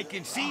mind. I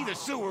can see the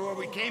sewer where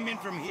we came in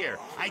from here.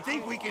 I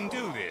think we can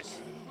do this.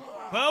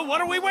 Well,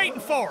 what are we waiting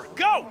for?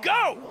 Go,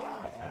 go!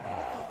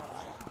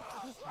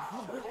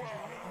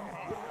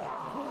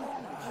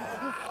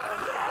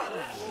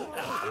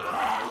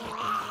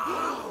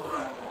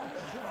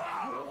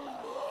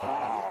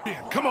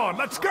 Ben, come on,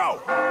 let's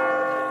go!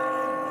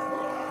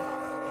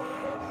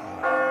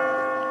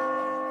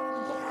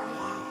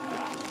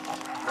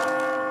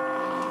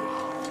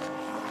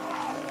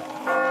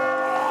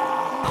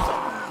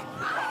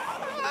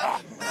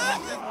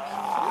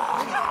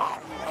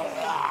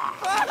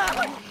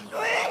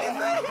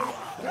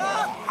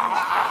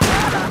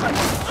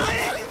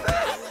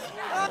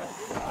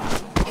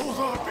 Hold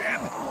on, Ben!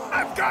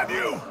 I've got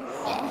you!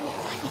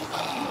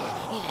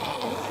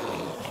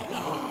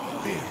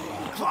 Ben,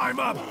 climb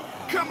up!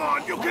 Come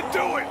on, you can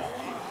do it!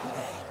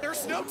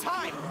 There's no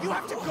time! You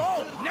have to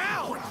go!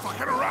 Now! Quit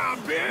fucking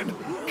around, Ben!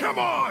 Come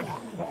on!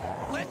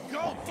 Let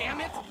go,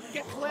 damn it!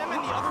 Get Clem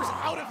and the others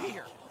out of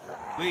here!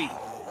 Lee.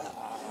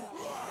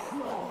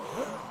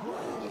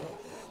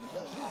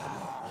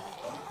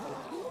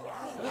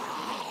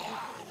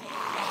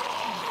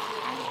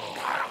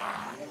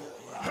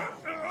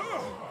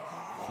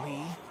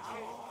 Lee,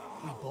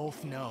 we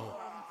both know.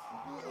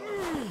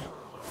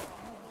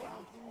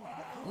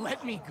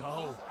 Let me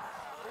go.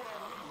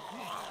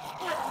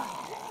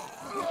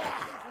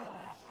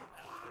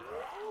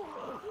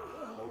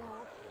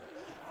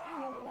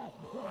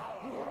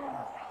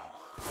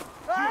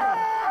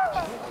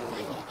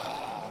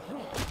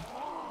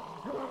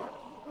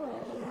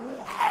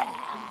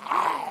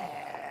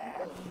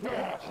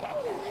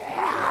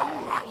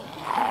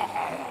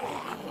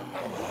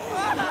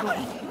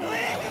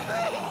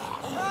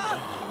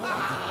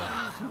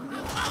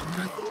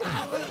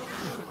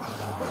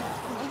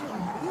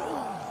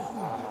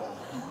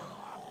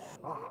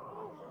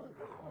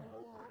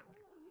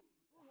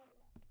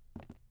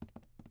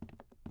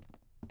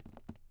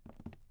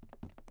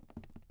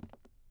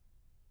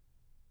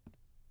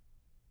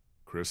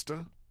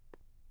 Krista?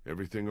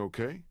 Everything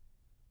okay?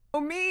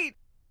 Omid!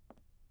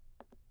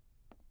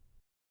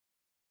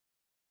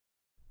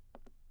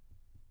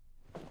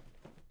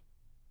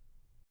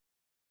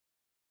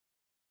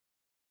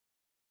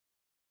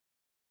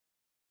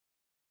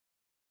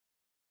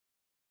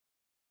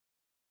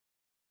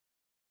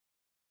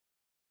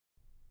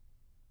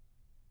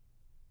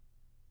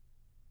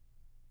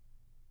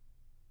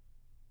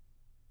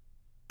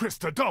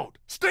 Krista, don't!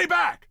 Stay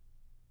back!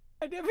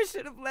 I never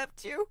should have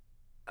left you.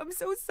 I'm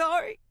so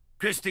sorry.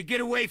 Krista, get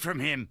away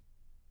from him.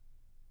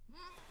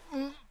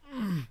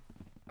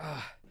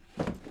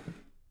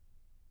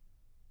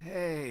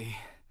 Hey.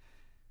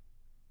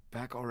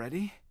 Back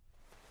already?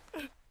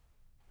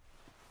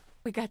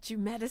 We got you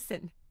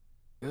medicine.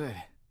 Good.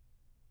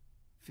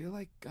 Feel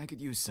like I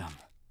could use some.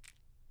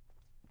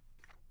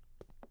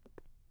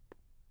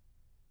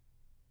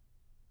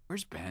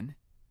 Where's Ben?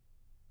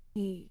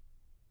 He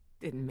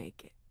didn't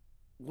make it.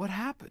 What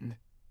happened?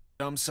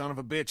 Dumb son of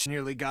a bitch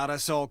nearly got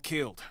us all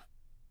killed.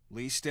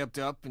 Lee stepped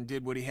up and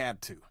did what he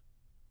had to.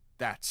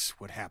 That's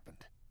what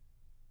happened.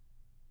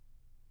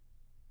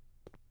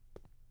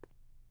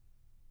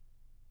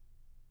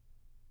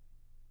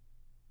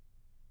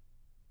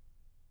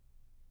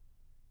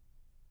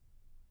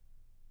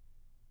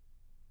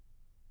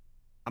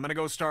 I'm gonna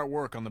go start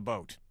work on the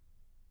boat.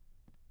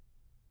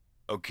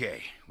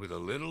 Okay, with a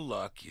little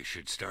luck, you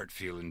should start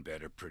feeling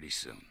better pretty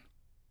soon.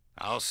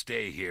 I'll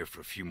stay here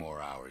for a few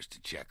more hours to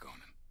check on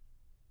him.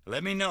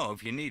 Let me know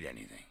if you need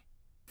anything.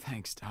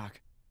 Thanks,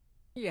 Doc.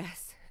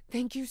 Yes,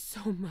 thank you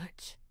so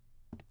much.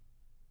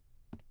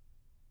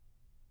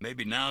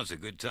 Maybe now's a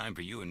good time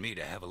for you and me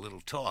to have a little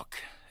talk,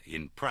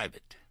 in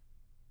private.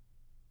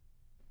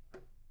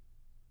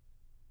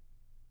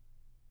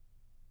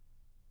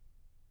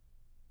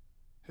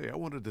 Hey, I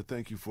wanted to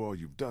thank you for all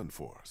you've done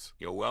for us.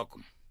 You're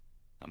welcome.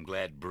 I'm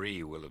glad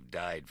Bree will have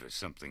died for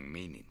something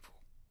meaningful.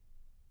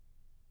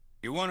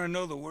 You want to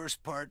know the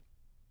worst part?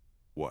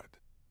 What?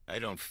 I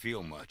don't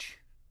feel much.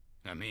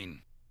 I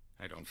mean,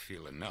 I don't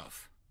feel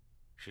enough.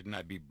 Shouldn't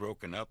I be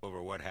broken up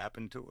over what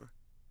happened to her?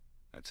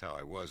 That's how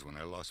I was when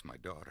I lost my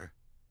daughter.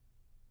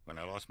 When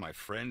I lost my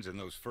friends in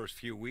those first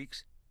few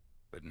weeks.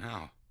 But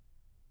now,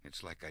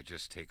 it's like I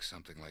just take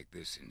something like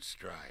this in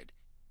stride.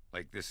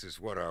 Like this is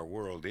what our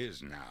world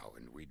is now,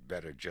 and we'd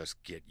better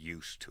just get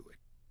used to it.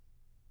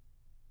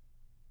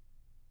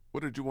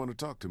 What did you want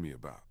to talk to me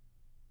about?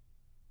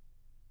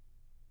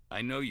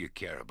 I know you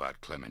care about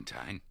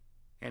Clementine.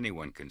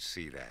 Anyone can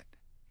see that.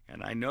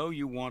 And I know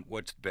you want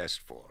what's best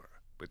for her.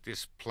 But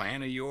this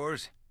plan of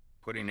yours,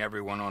 putting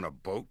everyone on a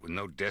boat with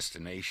no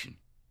destination,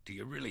 do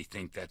you really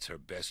think that's her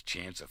best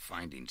chance of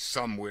finding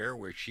somewhere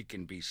where she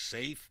can be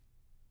safe?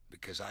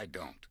 Because I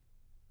don't.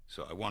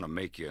 So I want to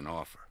make you an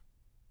offer.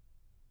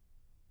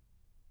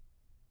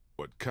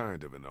 What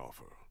kind of an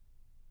offer?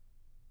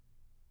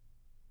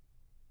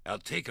 I'll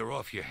take her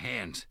off your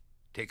hands,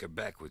 take her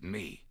back with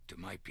me to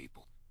my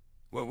people.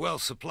 We're well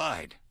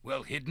supplied,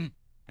 well hidden,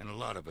 and a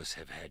lot of us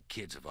have had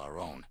kids of our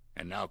own.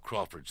 And now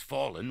Crawford's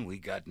fallen, we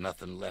got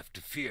nothing left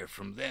to fear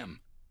from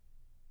them.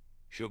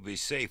 She'll be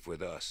safe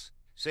with us.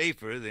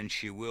 Safer than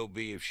she will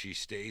be if she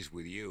stays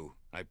with you,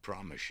 I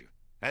promise you.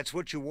 That's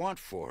what you want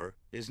for her,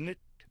 isn't it?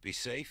 To be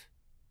safe?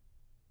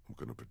 I'm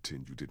gonna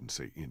pretend you didn't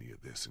say any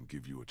of this and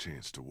give you a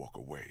chance to walk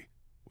away,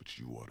 which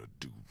you ought to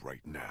do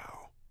right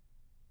now.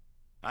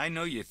 I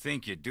know you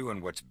think you're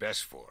doing what's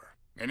best for her.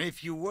 And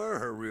if you were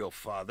her real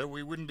father,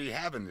 we wouldn't be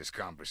having this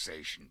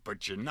conversation.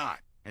 But you're not.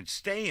 And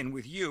staying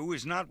with you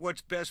is not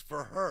what's best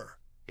for her.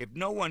 If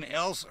no one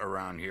else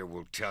around here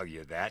will tell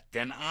you that,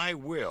 then I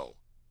will.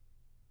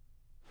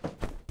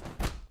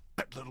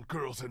 That little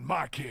girl's in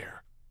my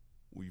care.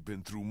 We've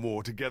been through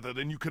more together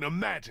than you can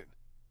imagine.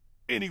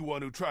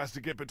 Anyone who tries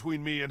to get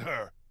between me and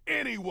her,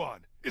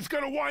 anyone, is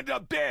gonna wind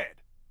up dead.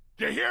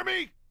 You hear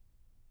me?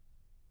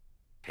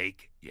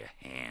 Take your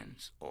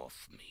hands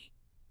off me.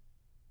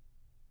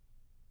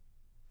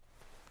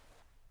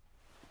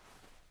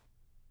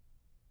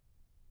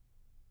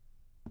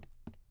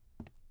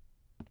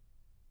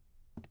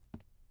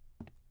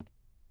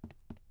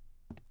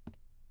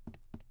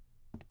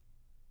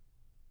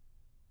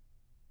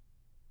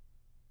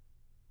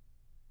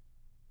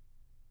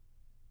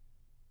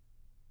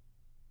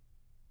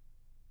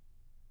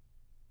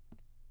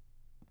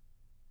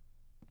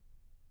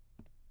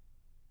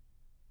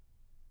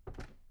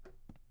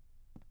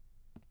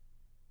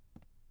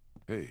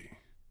 Hey,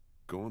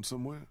 going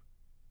somewhere?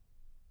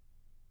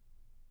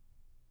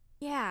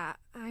 Yeah,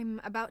 I'm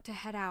about to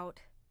head out.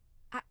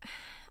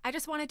 I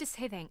just wanted to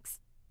say thanks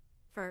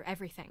for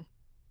everything.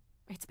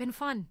 It's been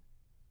fun.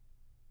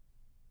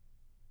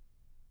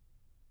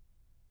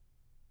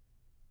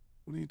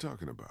 What are you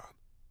talking about?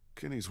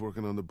 Kenny's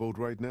working on the boat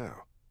right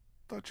now.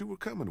 Thought you were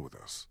coming with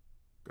us.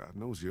 God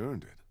knows you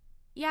earned it.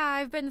 Yeah,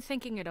 I've been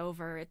thinking it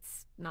over.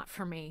 It's not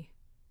for me.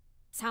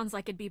 Sounds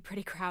like it'd be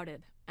pretty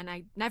crowded, and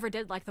I never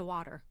did like the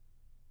water.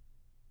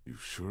 You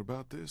sure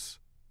about this?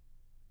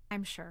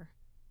 I'm sure.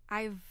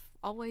 I've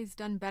always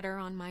done better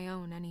on my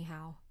own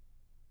anyhow.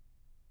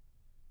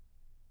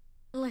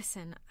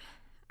 Listen,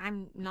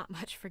 I'm not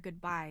much for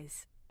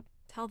goodbyes.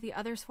 Tell the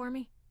others for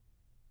me?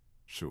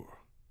 Sure.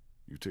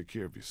 You take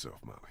care of yourself,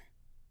 Molly.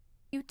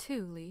 You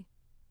too, Lee.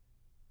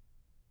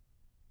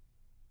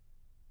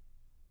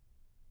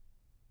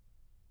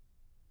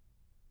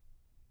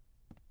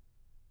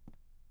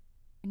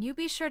 And you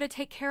be sure to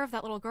take care of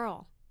that little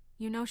girl.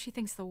 You know she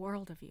thinks the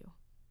world of you.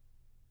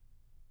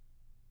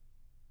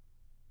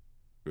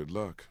 Good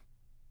luck.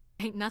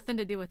 Ain't nothing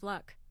to do with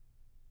luck.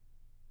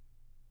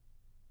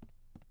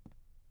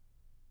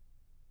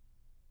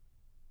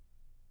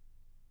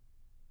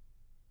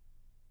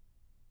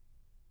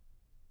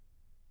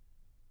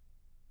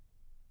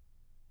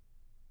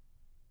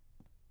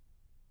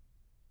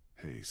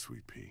 Hey,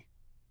 Sweet Pea.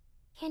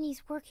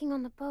 Kenny's working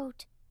on the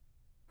boat.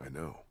 I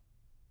know.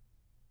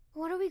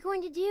 What are we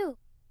going to do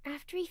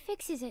after he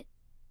fixes it?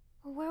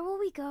 Where will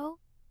we go?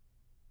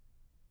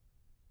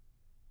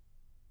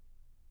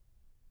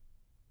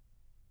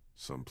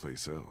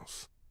 Someplace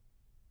else.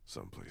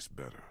 Someplace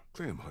better.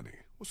 Clem, honey,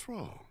 what's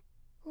wrong?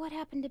 What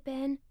happened to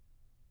Ben?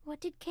 What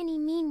did Kenny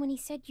mean when he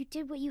said you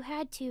did what you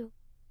had to?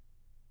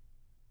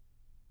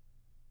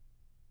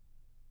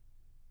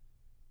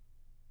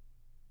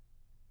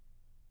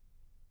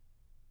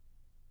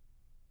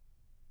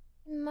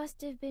 It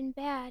must have been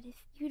bad if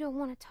you don't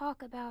want to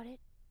talk about it.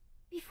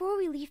 Before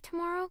we leave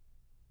tomorrow,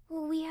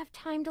 will we have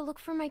time to look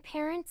for my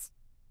parents?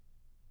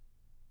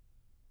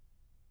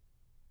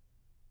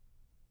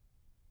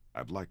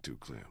 I'd like to,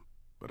 Clem,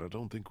 but I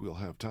don't think we'll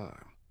have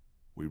time.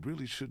 We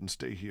really shouldn't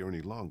stay here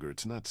any longer.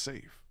 It's not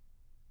safe.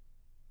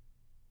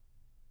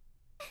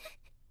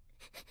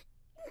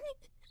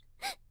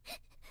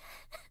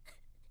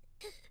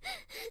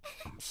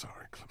 I'm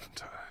sorry,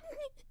 Clementine.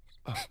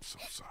 I'm so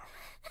sorry.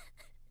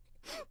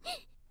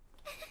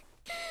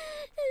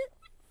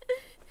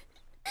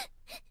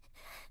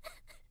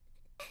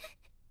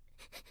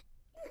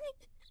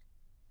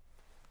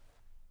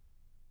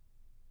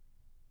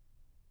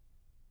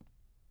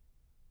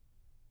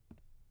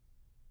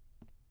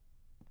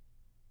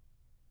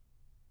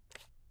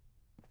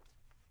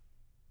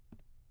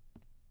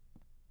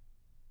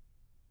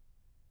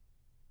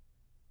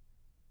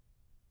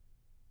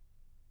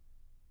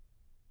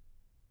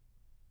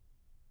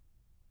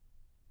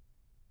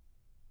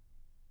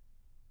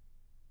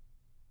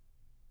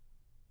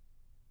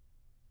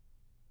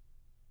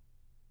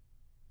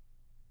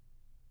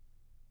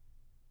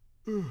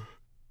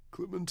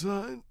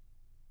 Clementine?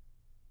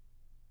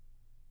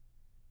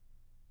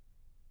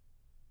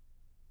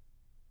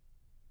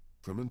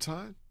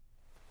 Clementine?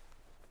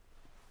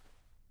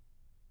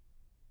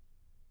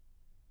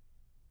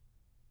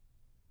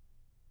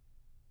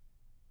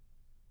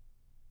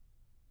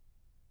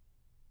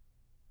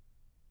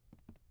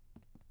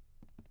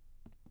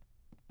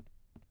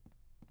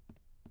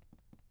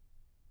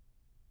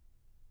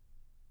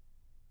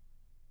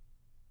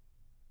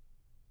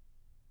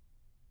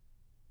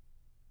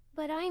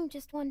 But I'm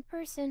just one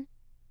person.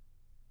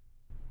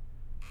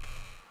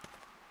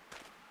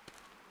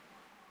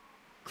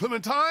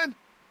 Clementine?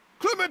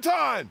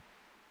 Clementine!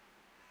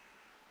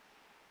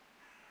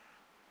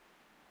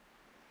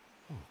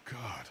 Oh,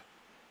 God.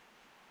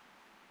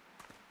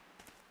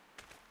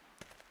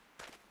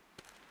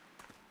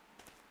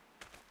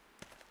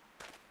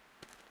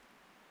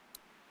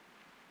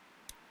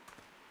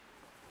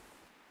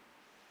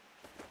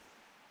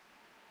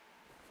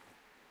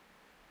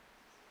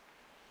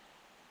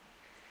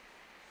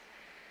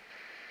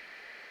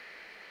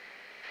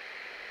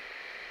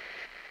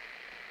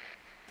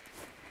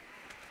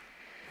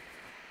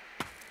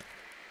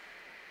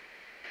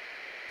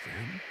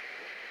 Them?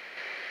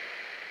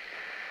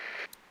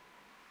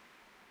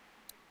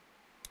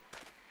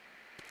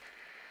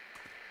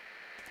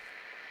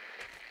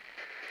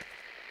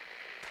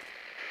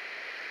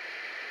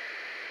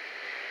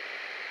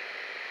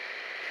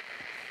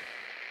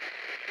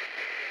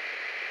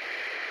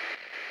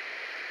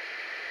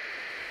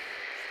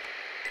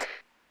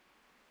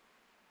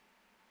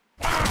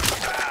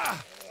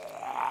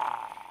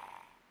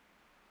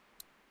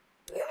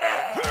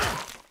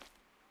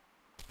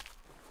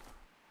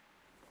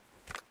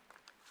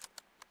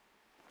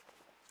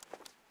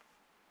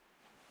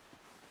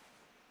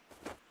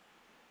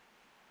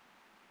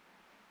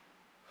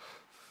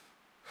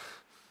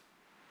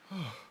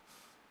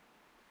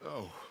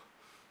 No.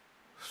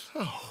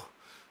 No.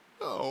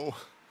 No.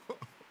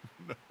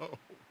 No.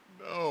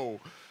 No.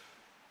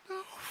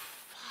 No.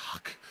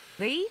 Fuck.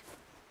 Lee?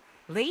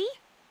 Lee?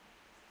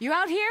 You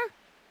out here?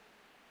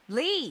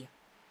 Lee!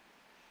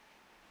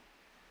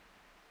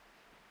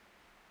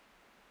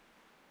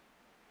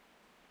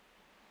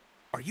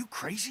 Are you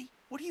crazy?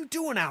 What are you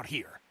doing out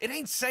here? It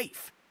ain't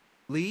safe.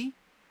 Lee?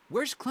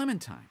 Where's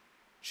Clementine?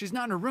 She's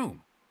not in her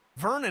room.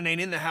 Vernon ain't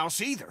in the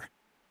house either.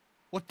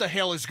 What the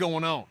hell is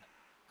going on?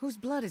 Whose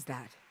blood is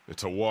that?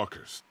 It's a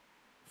walker's.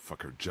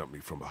 Fucker jumped me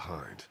from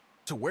behind.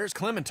 So where's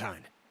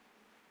Clementine?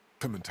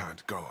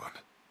 Clementine's gone.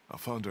 I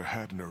found her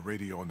hat and her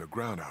radio on the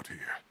ground out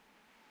here.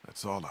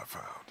 That's all I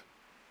found.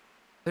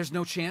 There's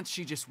no chance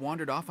she just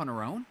wandered off on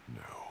her own?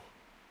 No.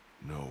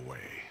 No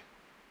way.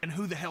 And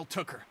who the hell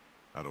took her?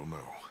 I don't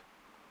know.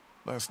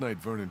 Last night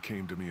Vernon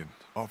came to me and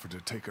offered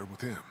to take her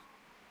with him.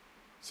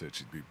 Said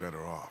she'd be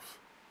better off.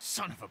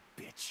 Son of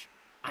a bitch.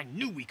 I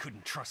knew we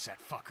couldn't trust that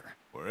fucker.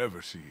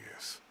 Wherever she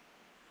is,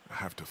 I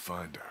have to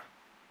find her.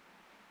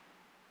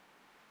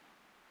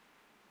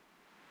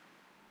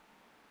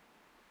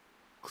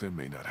 Clem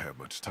may not have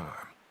much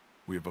time.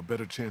 We have a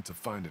better chance of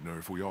finding her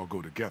if we all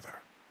go together.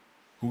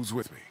 Who's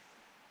with me?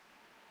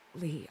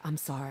 Lee, I'm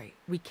sorry.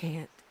 We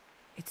can't.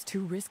 It's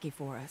too risky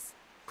for us.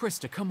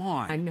 Krista, come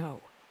on. I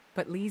know,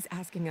 but Lee's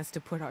asking us to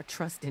put our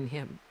trust in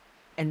him,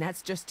 and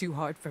that's just too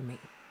hard for me.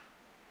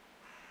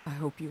 I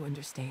hope you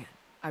understand.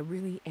 I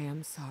really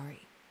am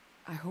sorry.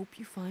 I hope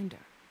you find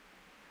her,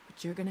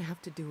 but you're gonna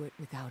have to do it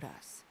without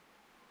us.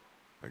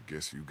 I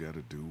guess you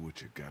gotta do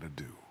what you gotta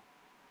do.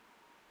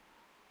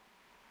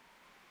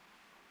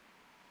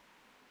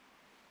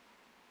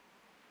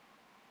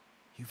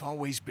 You've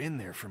always been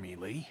there for me,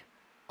 Lee.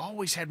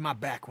 Always had my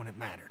back when it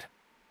mattered.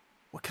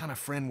 What kind of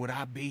friend would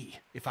I be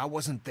if I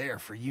wasn't there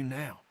for you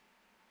now?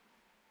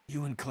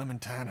 You and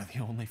Clementine are the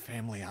only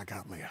family I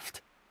got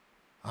left.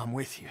 I'm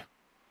with you.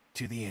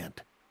 To the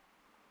end.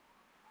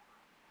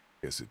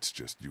 Guess it's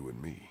just you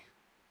and me.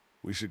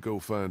 We should go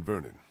find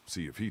Vernon,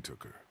 see if he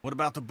took her. What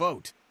about the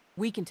boat?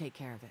 We can take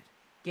care of it.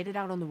 Get it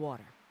out on the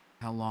water.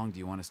 How long do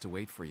you want us to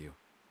wait for you?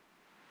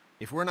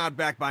 If we're not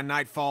back by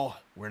nightfall,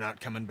 we're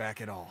not coming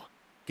back at all.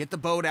 Get the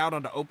boat out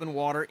onto open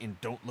water and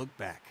don't look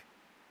back.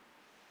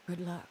 Good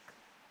luck.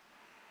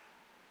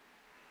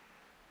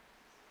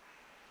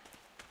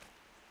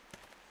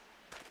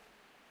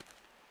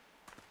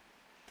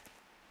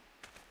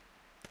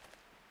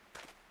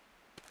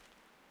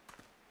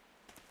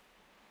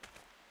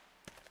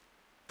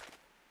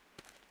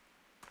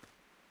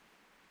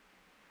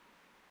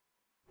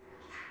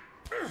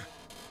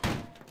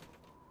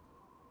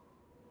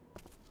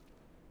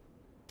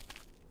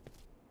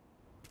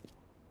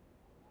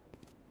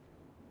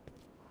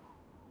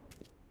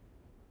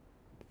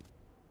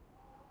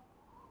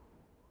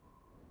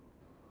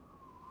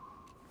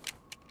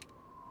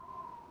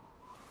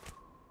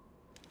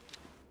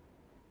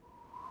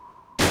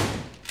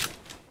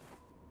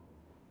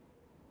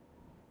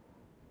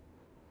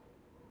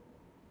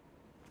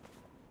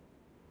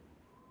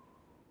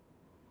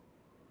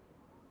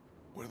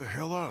 Where the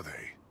hell are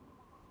they?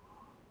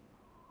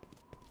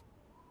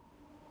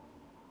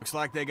 Looks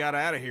like they got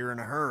out of here in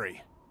a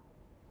hurry.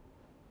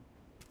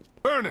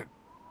 Vernon,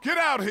 get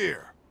out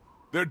here!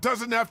 There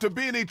doesn't have to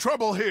be any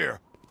trouble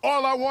here.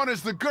 All I want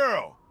is the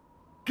girl.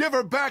 Give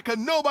her back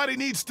and nobody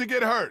needs to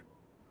get hurt.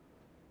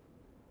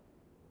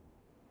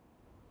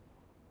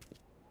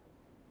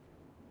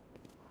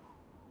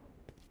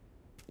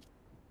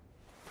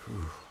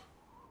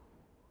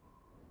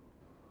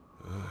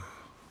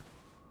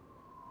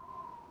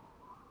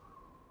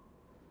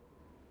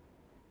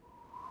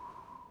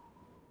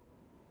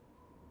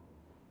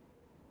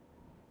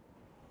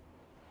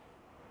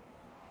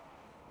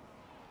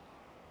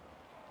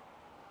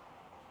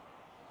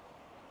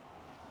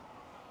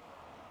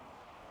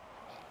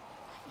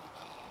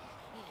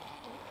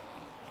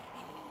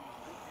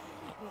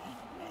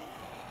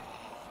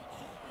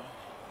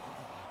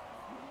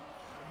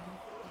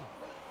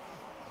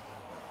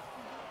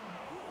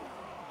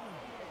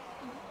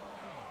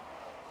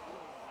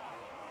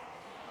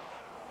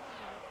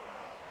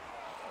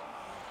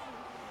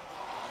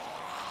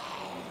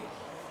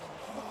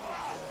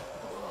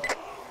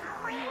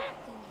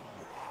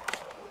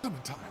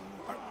 Clementine,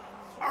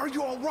 are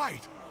you all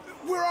right?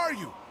 Where are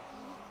you?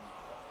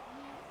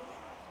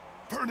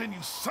 Vernon,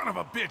 you son of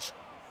a bitch!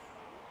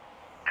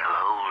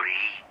 Hello,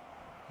 Lee?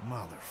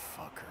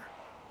 Motherfucker.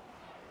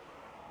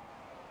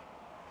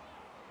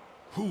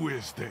 Who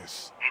is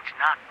this? It's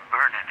not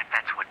Vernon, if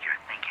that's what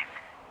you're thinking.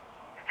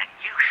 And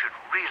you should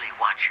really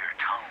watch your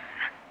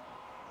tone.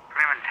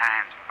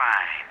 Clementine's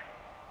fine,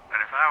 but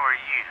if I were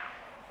you,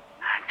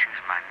 I'd choose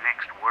my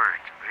next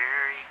words